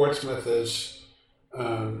 Portsmouth is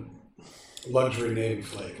luxury Navy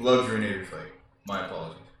flake. Luxury Navy flake. My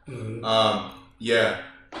apologies. Yeah,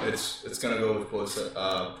 it's going to go with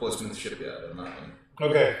Portsmouth Shipyard on that one.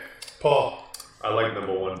 Okay. Paul? I like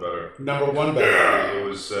number 1 better. Number 1 better. It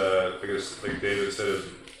was, I guess, like David said, it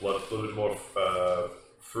was a little bit more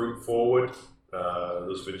fruit forward.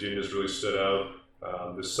 Those Virginias really stood out.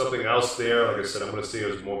 There's something else there. Like I said, I'm going to see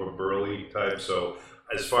it as more of a burley type. So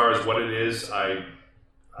as far as what it is, I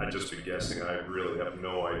I'd just be guessing. I really have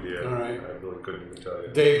no idea. All right. I really couldn't even tell you.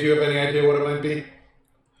 Dave, do you have any idea what it might be?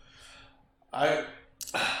 I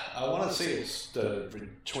want to say it's the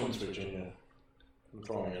Twins, Virginia. I'm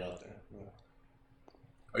throwing it out there. Yeah.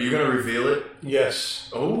 Are you going to reveal it? Yes.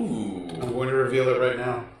 Oh. I'm going to reveal it right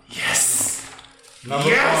now. Yes.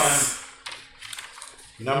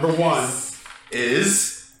 Number one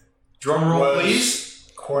Is, drum roll was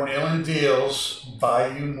please, Cornell and Deal's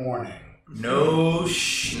Bayou Morning, no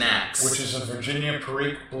schnacks. which is a Virginia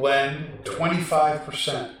Perique blend,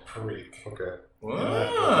 25% Perique, Okay.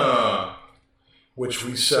 Wow. which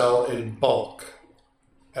we sell in bulk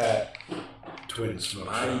at Twin Smoke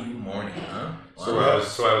Shop. Bayou Morning, huh? Wow.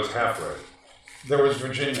 So I was half right. There was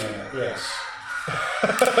Virginia in it, yes.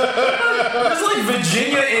 There's like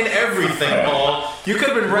Virginia in everything, Paul. You could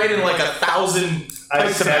have been right in like 1,000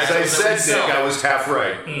 As I said, Nick, I was half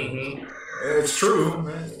right. It's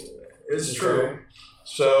true. It's true.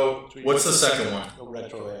 So What's the second one? A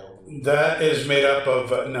retro ale. that is made up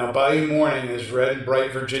of, now Bayou Morning is red and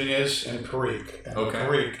bright Virginias and Perique. And Okay.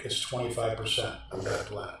 Perique is 25% of that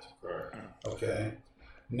blend. Right. Okay.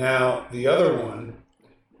 Now, the other one,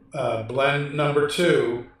 blend number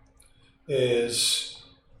 2, is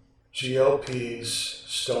GLP's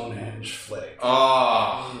Stonehenge Flake.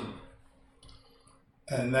 Ah.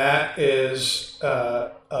 And that is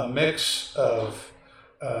a mix of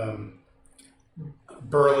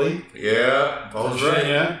Burley, Yeah. Paul was right.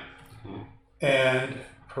 Virginia, and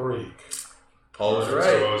Perique. Paul was So I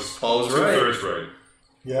right. was Paul was right. 2/3 right.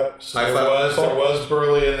 Yep. So High there five. was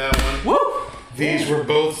Burley in that one. Woo! These were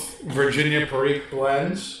both Virginia Perique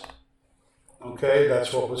blends. Okay,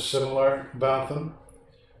 that's what was similar about them.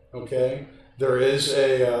 Okay, there is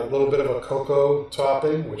a little bit of a cocoa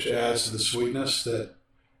topping, which adds to the sweetness that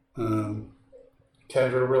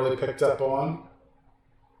Kendra really picked up on.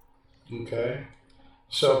 Okay,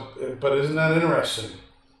 so, but isn't that interesting?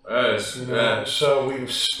 Yes. You know, Yeah. so we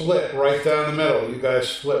split right down the middle. You guys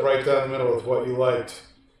split right down the middle with what you liked.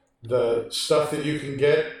 The stuff that you can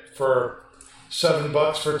get for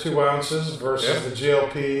 $7 for 2 ounces versus the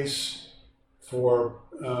GLPs for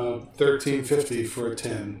 $13.50 for a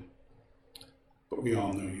 10. But we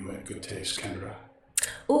all know you had good taste, Kendra.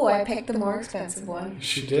 Ooh, I picked the more expensive one.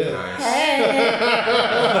 She did. Hey.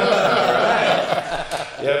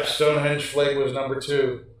 Yep, Stonehenge Flake was number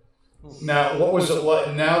 2. Now, what was it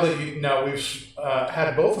like? Now we've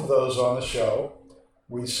had both of those on the show.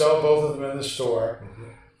 We sell both of them in the store.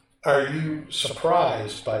 Are you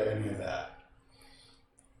surprised by any of that?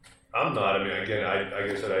 I'm not. I mean, again,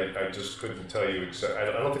 like I said, I just couldn't tell you exactly. I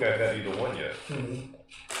don't think I've had either one yet.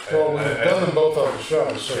 Well, we've done them both on the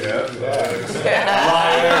show, so you Yeah. can do that.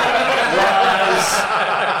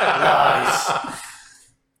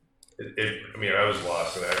 I mean, I was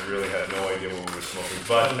lost, and I really had no idea what we were smoking.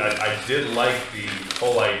 But I did like the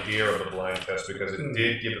whole idea of the blind test because it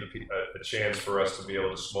did give a chance for us to be able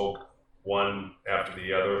to smoke one after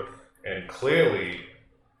the other. And clearly,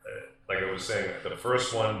 like I was saying, the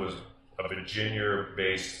first one was a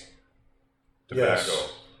Virginia-based tobacco.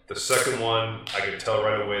 Yes. The second one, I could tell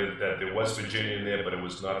right away that there was Virginia in there, but it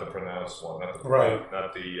was not the pronounced one, not the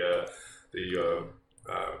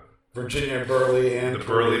Virginia Burley and the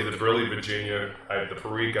Burley Virginia. The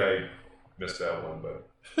Perique, I missed that one, but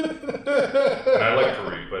and I like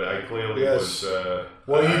Perique, but I clearly Yes. was.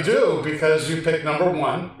 Well, you do because you picked number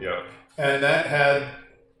 1, Yeah, and that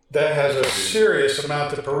has a serious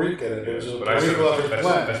amount of Perique in it. It was a but I said Perique lovers it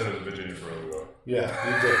blend. was Virginia for early though. Yeah,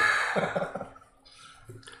 you did.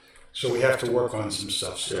 So we have to work on some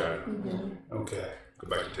stuff still. Yeah, Okay. go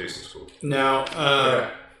back to tasting school. Now,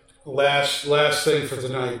 last thing for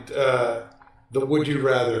tonight, the would you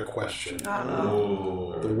rather question.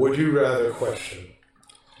 The would you rather question.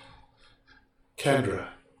 Kendra.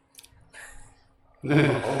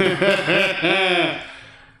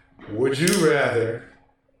 Would you rather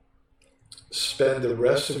spend the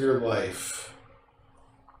rest of your life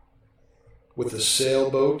with a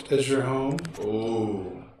sailboat as your home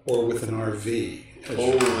or with an RV as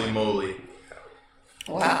your home? Holy moly.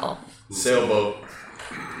 Wow. Sailboat.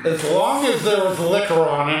 As long as there was liquor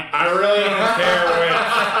on it, I really don't care which.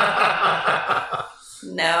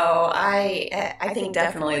 No, I think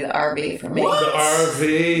definitely the RV for me. The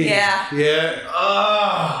RV. Yeah.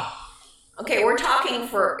 Yeah. Okay, we're talking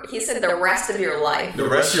he said the rest of your life. The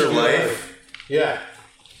rest of your life? Yeah.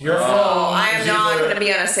 Your Oh, home I am is not either going to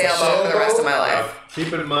be on a sailboat for the rest of my life.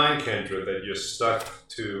 Keep in mind, Kendra, that you're stuck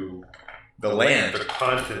to The land. the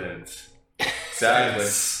continent Exactly.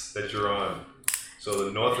 that you're on. So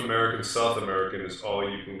the North American, South American is all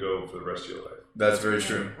you can go for the rest of your life. That's very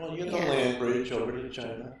true. Well, you get the land bridge over to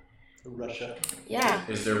China. Russia. Yeah.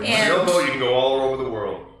 Is there And- Sailboat, you can go all over the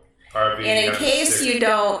world. RV. And in have to case stick- you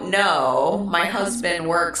don't know, my husband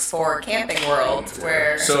works for Camping World,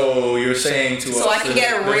 where So you're saying to So us I can there's-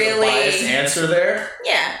 get a there's really- biased answer there?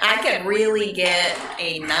 yeah, I could really get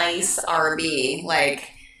a nice RV, like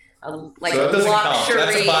a So that doesn't luxury. count.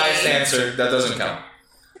 That's a biased answer. That doesn't count.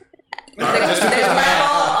 Just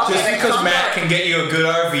because Matt can get you a good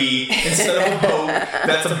RV instead of a boat,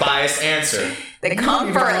 that's a biased answer. the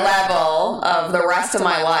comfort level of the rest of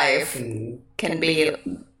my life can be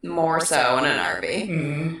more so in an RV.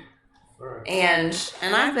 Mm-hmm. And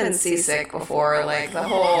I've been seasick before, like the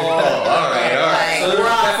whole all right. like So there's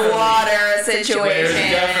rough definitely- water situation.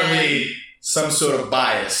 There's definitely some sort of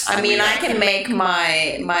bias. I mean, I can make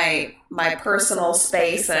my personal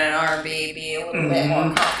space in an RV be a little bit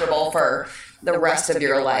more comfortable for the rest of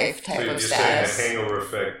your life So type you're of saying the status. hangover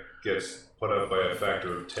effect gets put up by a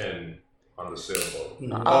factor of 10 on the sailboat.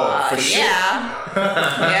 Oh, for sure. Yeah.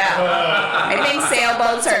 Yeah. I think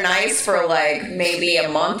sailboats are nice for like maybe a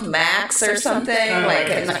month max or something. Kind of Like,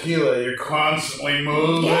 like tequila, you're constantly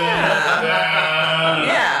moving, Yeah. down,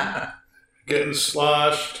 yeah. getting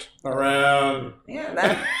sloshed around. Yeah.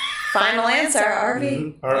 That final answer,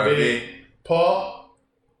 RV. RV. Paul,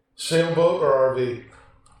 sailboat or RV?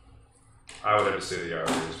 I would have to say the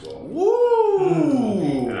RV as well.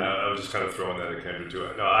 Woo! And I was just kind of throwing that at Kendra too.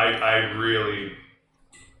 No, I really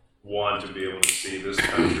want to be able to see this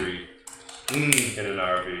country in an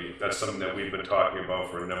RV. That's something that we've been talking about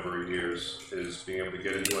for a number of years, is being able to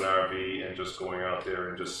get into an RV and just going out there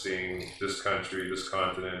and just seeing this country, this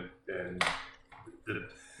continent, and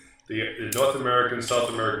the North American, South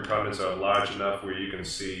American continents are large enough where you can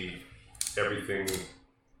see everything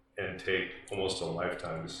and take almost a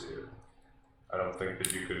lifetime to see it. I don't think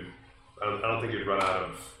that you could. I don't think you'd run out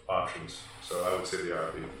of options. So I would say the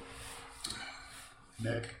RV.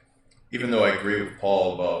 Nick? Even though I agree with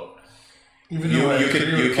Paul about Even You- though I you could-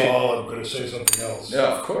 agree you with could- Paul, I'm going to say something else. yeah,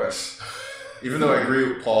 of course. Even though I agree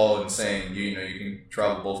with Paul in saying you can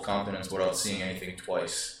travel both continents without seeing anything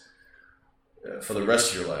twice for the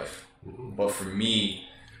rest of your life. But for me,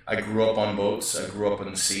 I grew up on boats. I grew up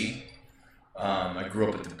on the sea. I grew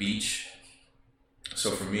up at the beach.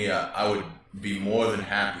 So for me, I would be more than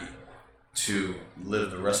happy to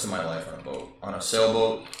live the rest of my life on a boat, on a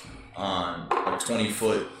sailboat, on a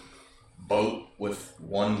 20-foot boat with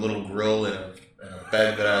one little grill and a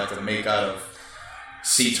bed that I have to make out of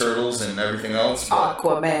sea turtles and everything else. But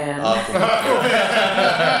Aquaman.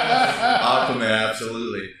 Aquaman,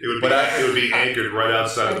 absolutely. It would be. But It would be anchored right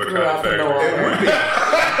outside of a grew up in the factory. water.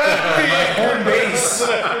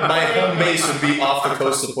 My home base would be off the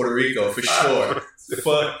coast of Puerto Rico for sure.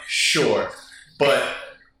 For sure. But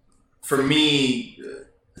for me,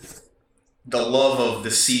 the love of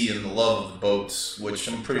the sea and the love of the boats, which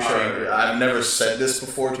I'm pretty sure I've never said this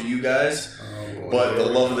before to you guys, but the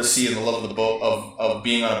love of the sea and the love of the boat, of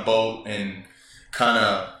being on a boat and kind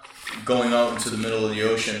of going out into the middle of the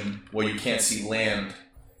ocean where you can't see land,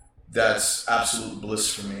 that's absolute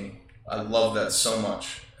bliss for me. I love that so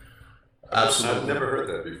much. Absolutely. I've never heard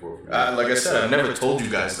that before. From you. Like I said, I've never told you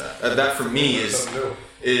guys that. That for me Something new.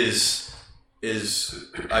 is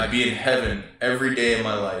I'd be in heaven every day of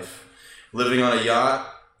my life. Living on a yacht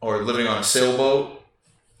or living on a sailboat,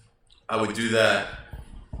 I would do that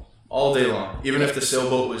all day long. Even if the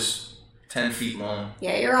sailboat was 10 feet long.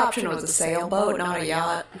 Yeah, your option was a sailboat, not a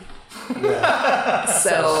yacht.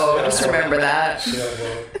 So just remember that.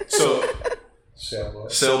 Sailboat. So,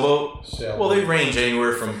 Sailboat. sailboat, Sailboat. well, they range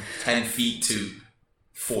anywhere from 10 feet to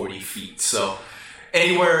 40 feet. So,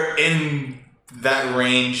 anywhere in that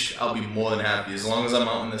range, I'll be more than happy. As long as I'm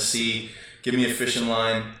out in the sea, give me a fishing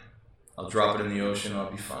line, I'll drop it in the ocean, I'll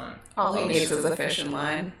be fine. All he needs is a fishing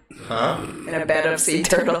line Huh? and a bed of sea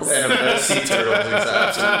turtles. And a bed of sea turtles,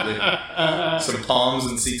 absolutely. Some palms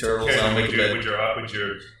and sea turtles, Okay, I'll make a bed.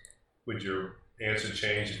 would your answer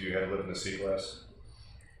change if you had lived in a C-class?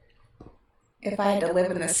 If I had to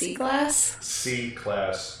live in the sea glass?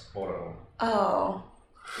 C-class motorhome. Oh.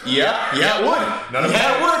 Yeah, it would. Not a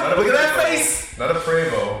Yeah, it not would. a Look at that Prevost. face. Not a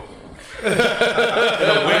Prevost.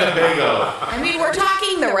 Winnebago. I mean, we're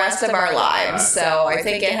talking the rest of our lives, so I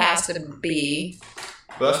think it has to be.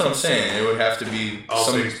 But that's what I'm saying. It would have to be All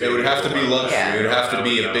some. things It would have to be being luxury. Yeah. It would have to I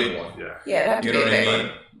be would a know. big one. Yeah. Yeah, it'd have to You be know a what I big mean?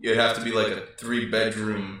 one. It'd have to be like a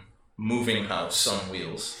 3-bedroom moving house on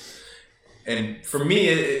wheels. And for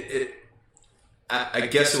me, I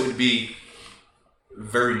guess it would be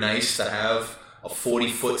very nice to have a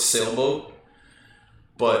 40-foot sailboat.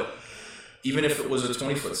 But even if it was a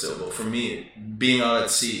 20-foot sailboat, for me, being out at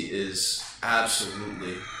sea is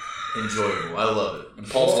absolutely enjoyable. I love it. And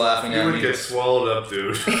Paul's laughing You at would me. get swallowed up,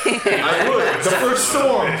 dude. I would. The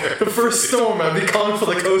first storm, I'd be calling for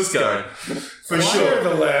the Coast Guard. For Why sure. are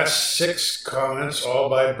the last 6 comments all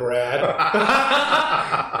by Brad?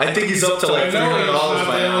 I think he's up to I like know he's $300 not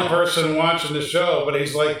by the only now. person watching the show, but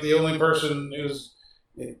he's like the only person who's,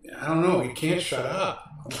 I don't know, he can't shut up.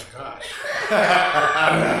 Oh my gosh.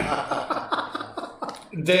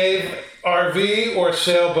 Dave, RV or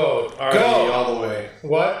sailboat? RV Go. all the way.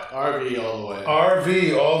 What? RV all the way.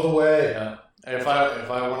 RV all the way. Yeah. If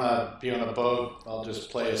I want to be on a boat, I'll just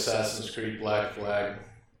play Assassin's Creed Black Flag.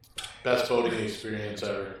 Best boating experience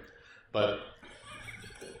ever. But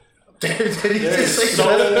Did he just say so-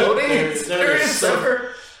 best boating there's experience so-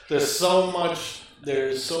 ever? there's so much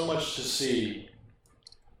to see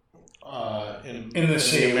In the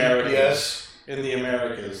sea, Americas. yes. In the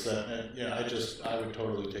Americas, that I would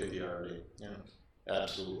totally take the RV. Yeah,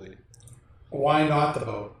 absolutely. Why not the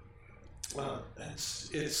boat? Well,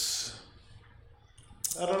 it's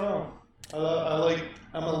I don't know.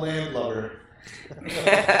 I'm a land lover.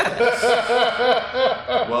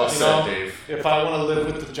 Well said, Dave. If I want to live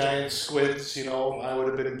with the giant squids, I would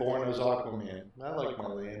have been born as Aquaman. I like my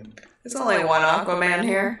land. There's only one Aquaman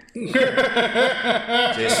here.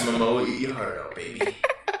 Jason Momoa, eat your heart out, baby.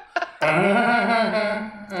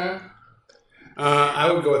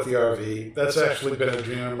 I would go with the RV. That's actually been a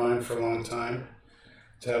dream of mine for a long time,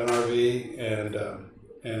 to have an RV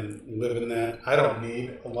and live in that. I don't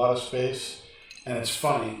need a lot of space, and it's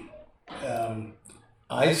funny.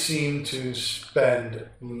 I seem to spend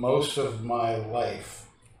most of my life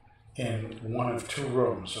in one of 2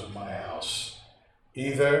 rooms of my house,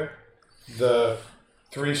 either the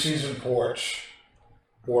 3-season porch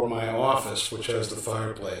or my office, which has the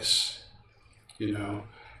fireplace. I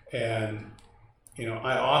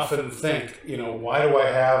often think, why do I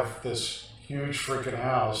have this huge freaking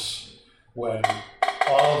house when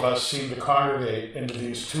all of us seem to congregate into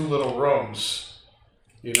these 2 little rooms,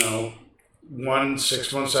 one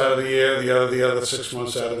 6 months out of the year, the other 6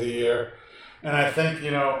 months out of the year. And I think,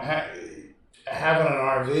 having an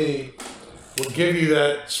RV will give you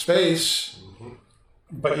that space,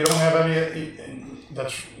 but you don't have any,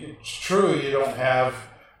 it's true, you don't have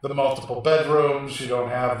the multiple bedrooms, you don't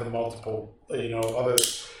have the multiple, but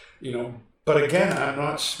again, I'm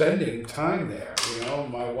not spending time there,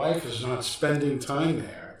 my wife is not spending time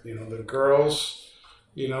there, the girls,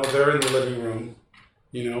 they're in the living room,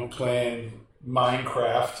 playing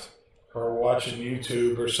Minecraft or watching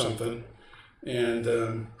YouTube or something, and,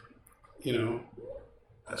 and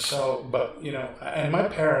my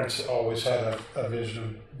parents always had a vision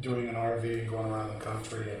of doing an RV and going around the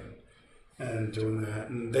country and doing that.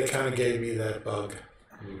 And they kind of gave me that bug.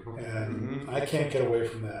 And I can't get away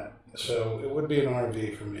from that. So it would be an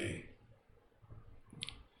RV for me.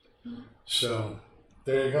 So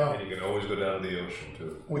there you go. And you can always go down to the ocean,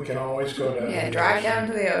 too. We can always go down Yeah, to the drive ocean. down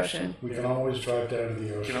to the ocean. We can always drive down to the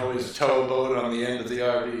You ocean. can always tow a boat on the end of the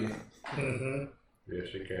RV. Mm-hmm.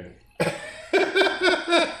 Yes, you can.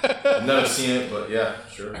 I've never seen it, but yeah,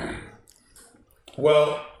 sure.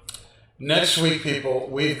 Well, next week, people,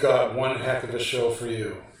 we've got one heck of a show for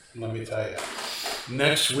you. Let me tell you.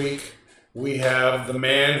 Next week, we have the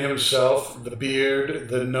man himself, the beard,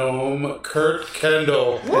 the gnome, Kurt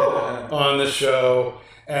Kendall, on the show.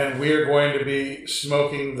 And we are going to be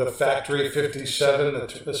smoking the Factory 57,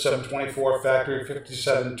 the 724 Factory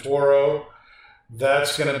 57 Toro.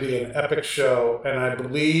 That's going to be an epic show. And I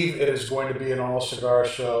believe it is going to be an all-cigar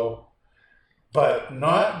show. But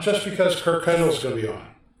not just because Kurt Kendall's going to be on.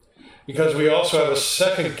 Because we also have a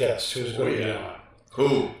second guest who's going to be on.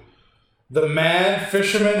 Who? The mad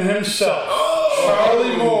fisherman himself,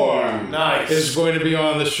 Charlie Moore, is going to be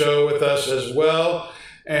on the show with us as well.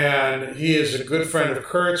 And he is a good friend of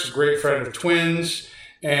Kurt's, a great friend of Twins.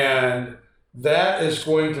 And that is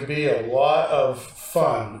going to be a lot of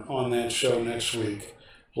fun on that show next week.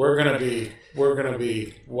 We're gonna be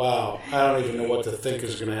wow. I don't even know what to think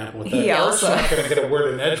is gonna happen with that. He Kurt's also- not gonna get a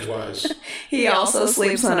word in edgewise. He also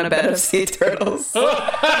sleeps on a bed of sea turtles.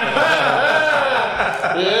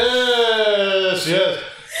 Yes.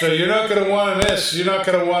 So you're not going to want to miss. You're not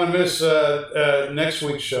going to want to miss next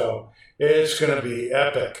week's show. It's going to be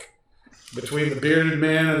epic. Between the bearded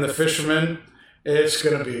man and the fisherman, it's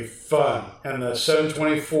going to be fun. And the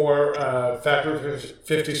 724 Factory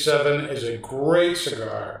 57 is a great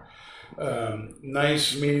cigar.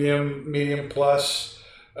 Nice, medium plus.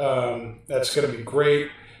 That's going to be great.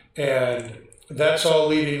 And that's all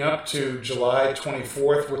leading up to July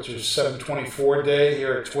 24th, which is 724 Day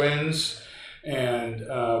here at Twins. And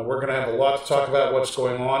we're going to have a lot to talk about what's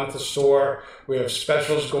going on at the store. We have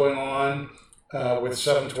specials going on. with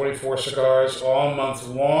 724 Cigars all month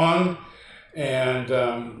long.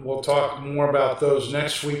 And we'll talk more about those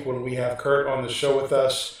next week when we have Kurt on the show with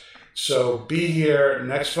us. So be here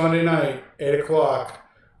next Monday night, 8 o'clock,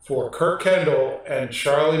 for Kurt Kendall and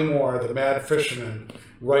Charlie Moore, the Mad Fisherman,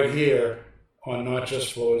 right here on Not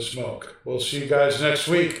Just Blowing Smoke. We'll see you guys next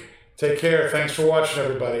week. Take care. Thanks for watching,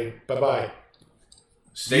 everybody. Bye-bye.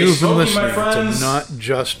 Stay You've been smoky, listening my friends. to Not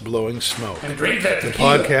Just Blowing Smoke, And drink that the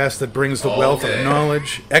tequila. podcast that brings the All wealth day. of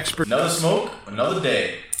knowledge, Another smoke, another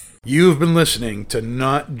day. You've been listening to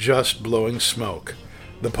Not Just Blowing Smoke,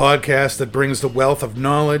 the podcast that brings the wealth of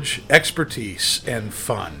knowledge, expertise, and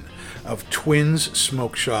fun of Twins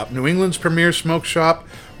Smoke Shop, New England's premier smoke shop,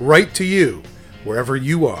 right to you, wherever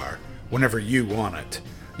you are, whenever you want it.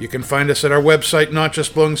 You can find us at our website,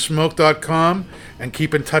 notjustblowingsmoke.com, and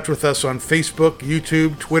keep in touch with us on Facebook,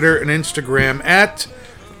 YouTube, Twitter, and Instagram at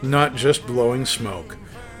Not Just Blowing Smoke.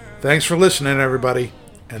 Thanks for listening, everybody,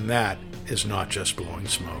 and that is Not Just Blowing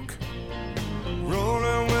Smoke.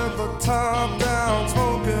 Rolling with the top down,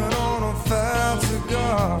 smoking on a fat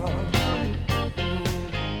cigar.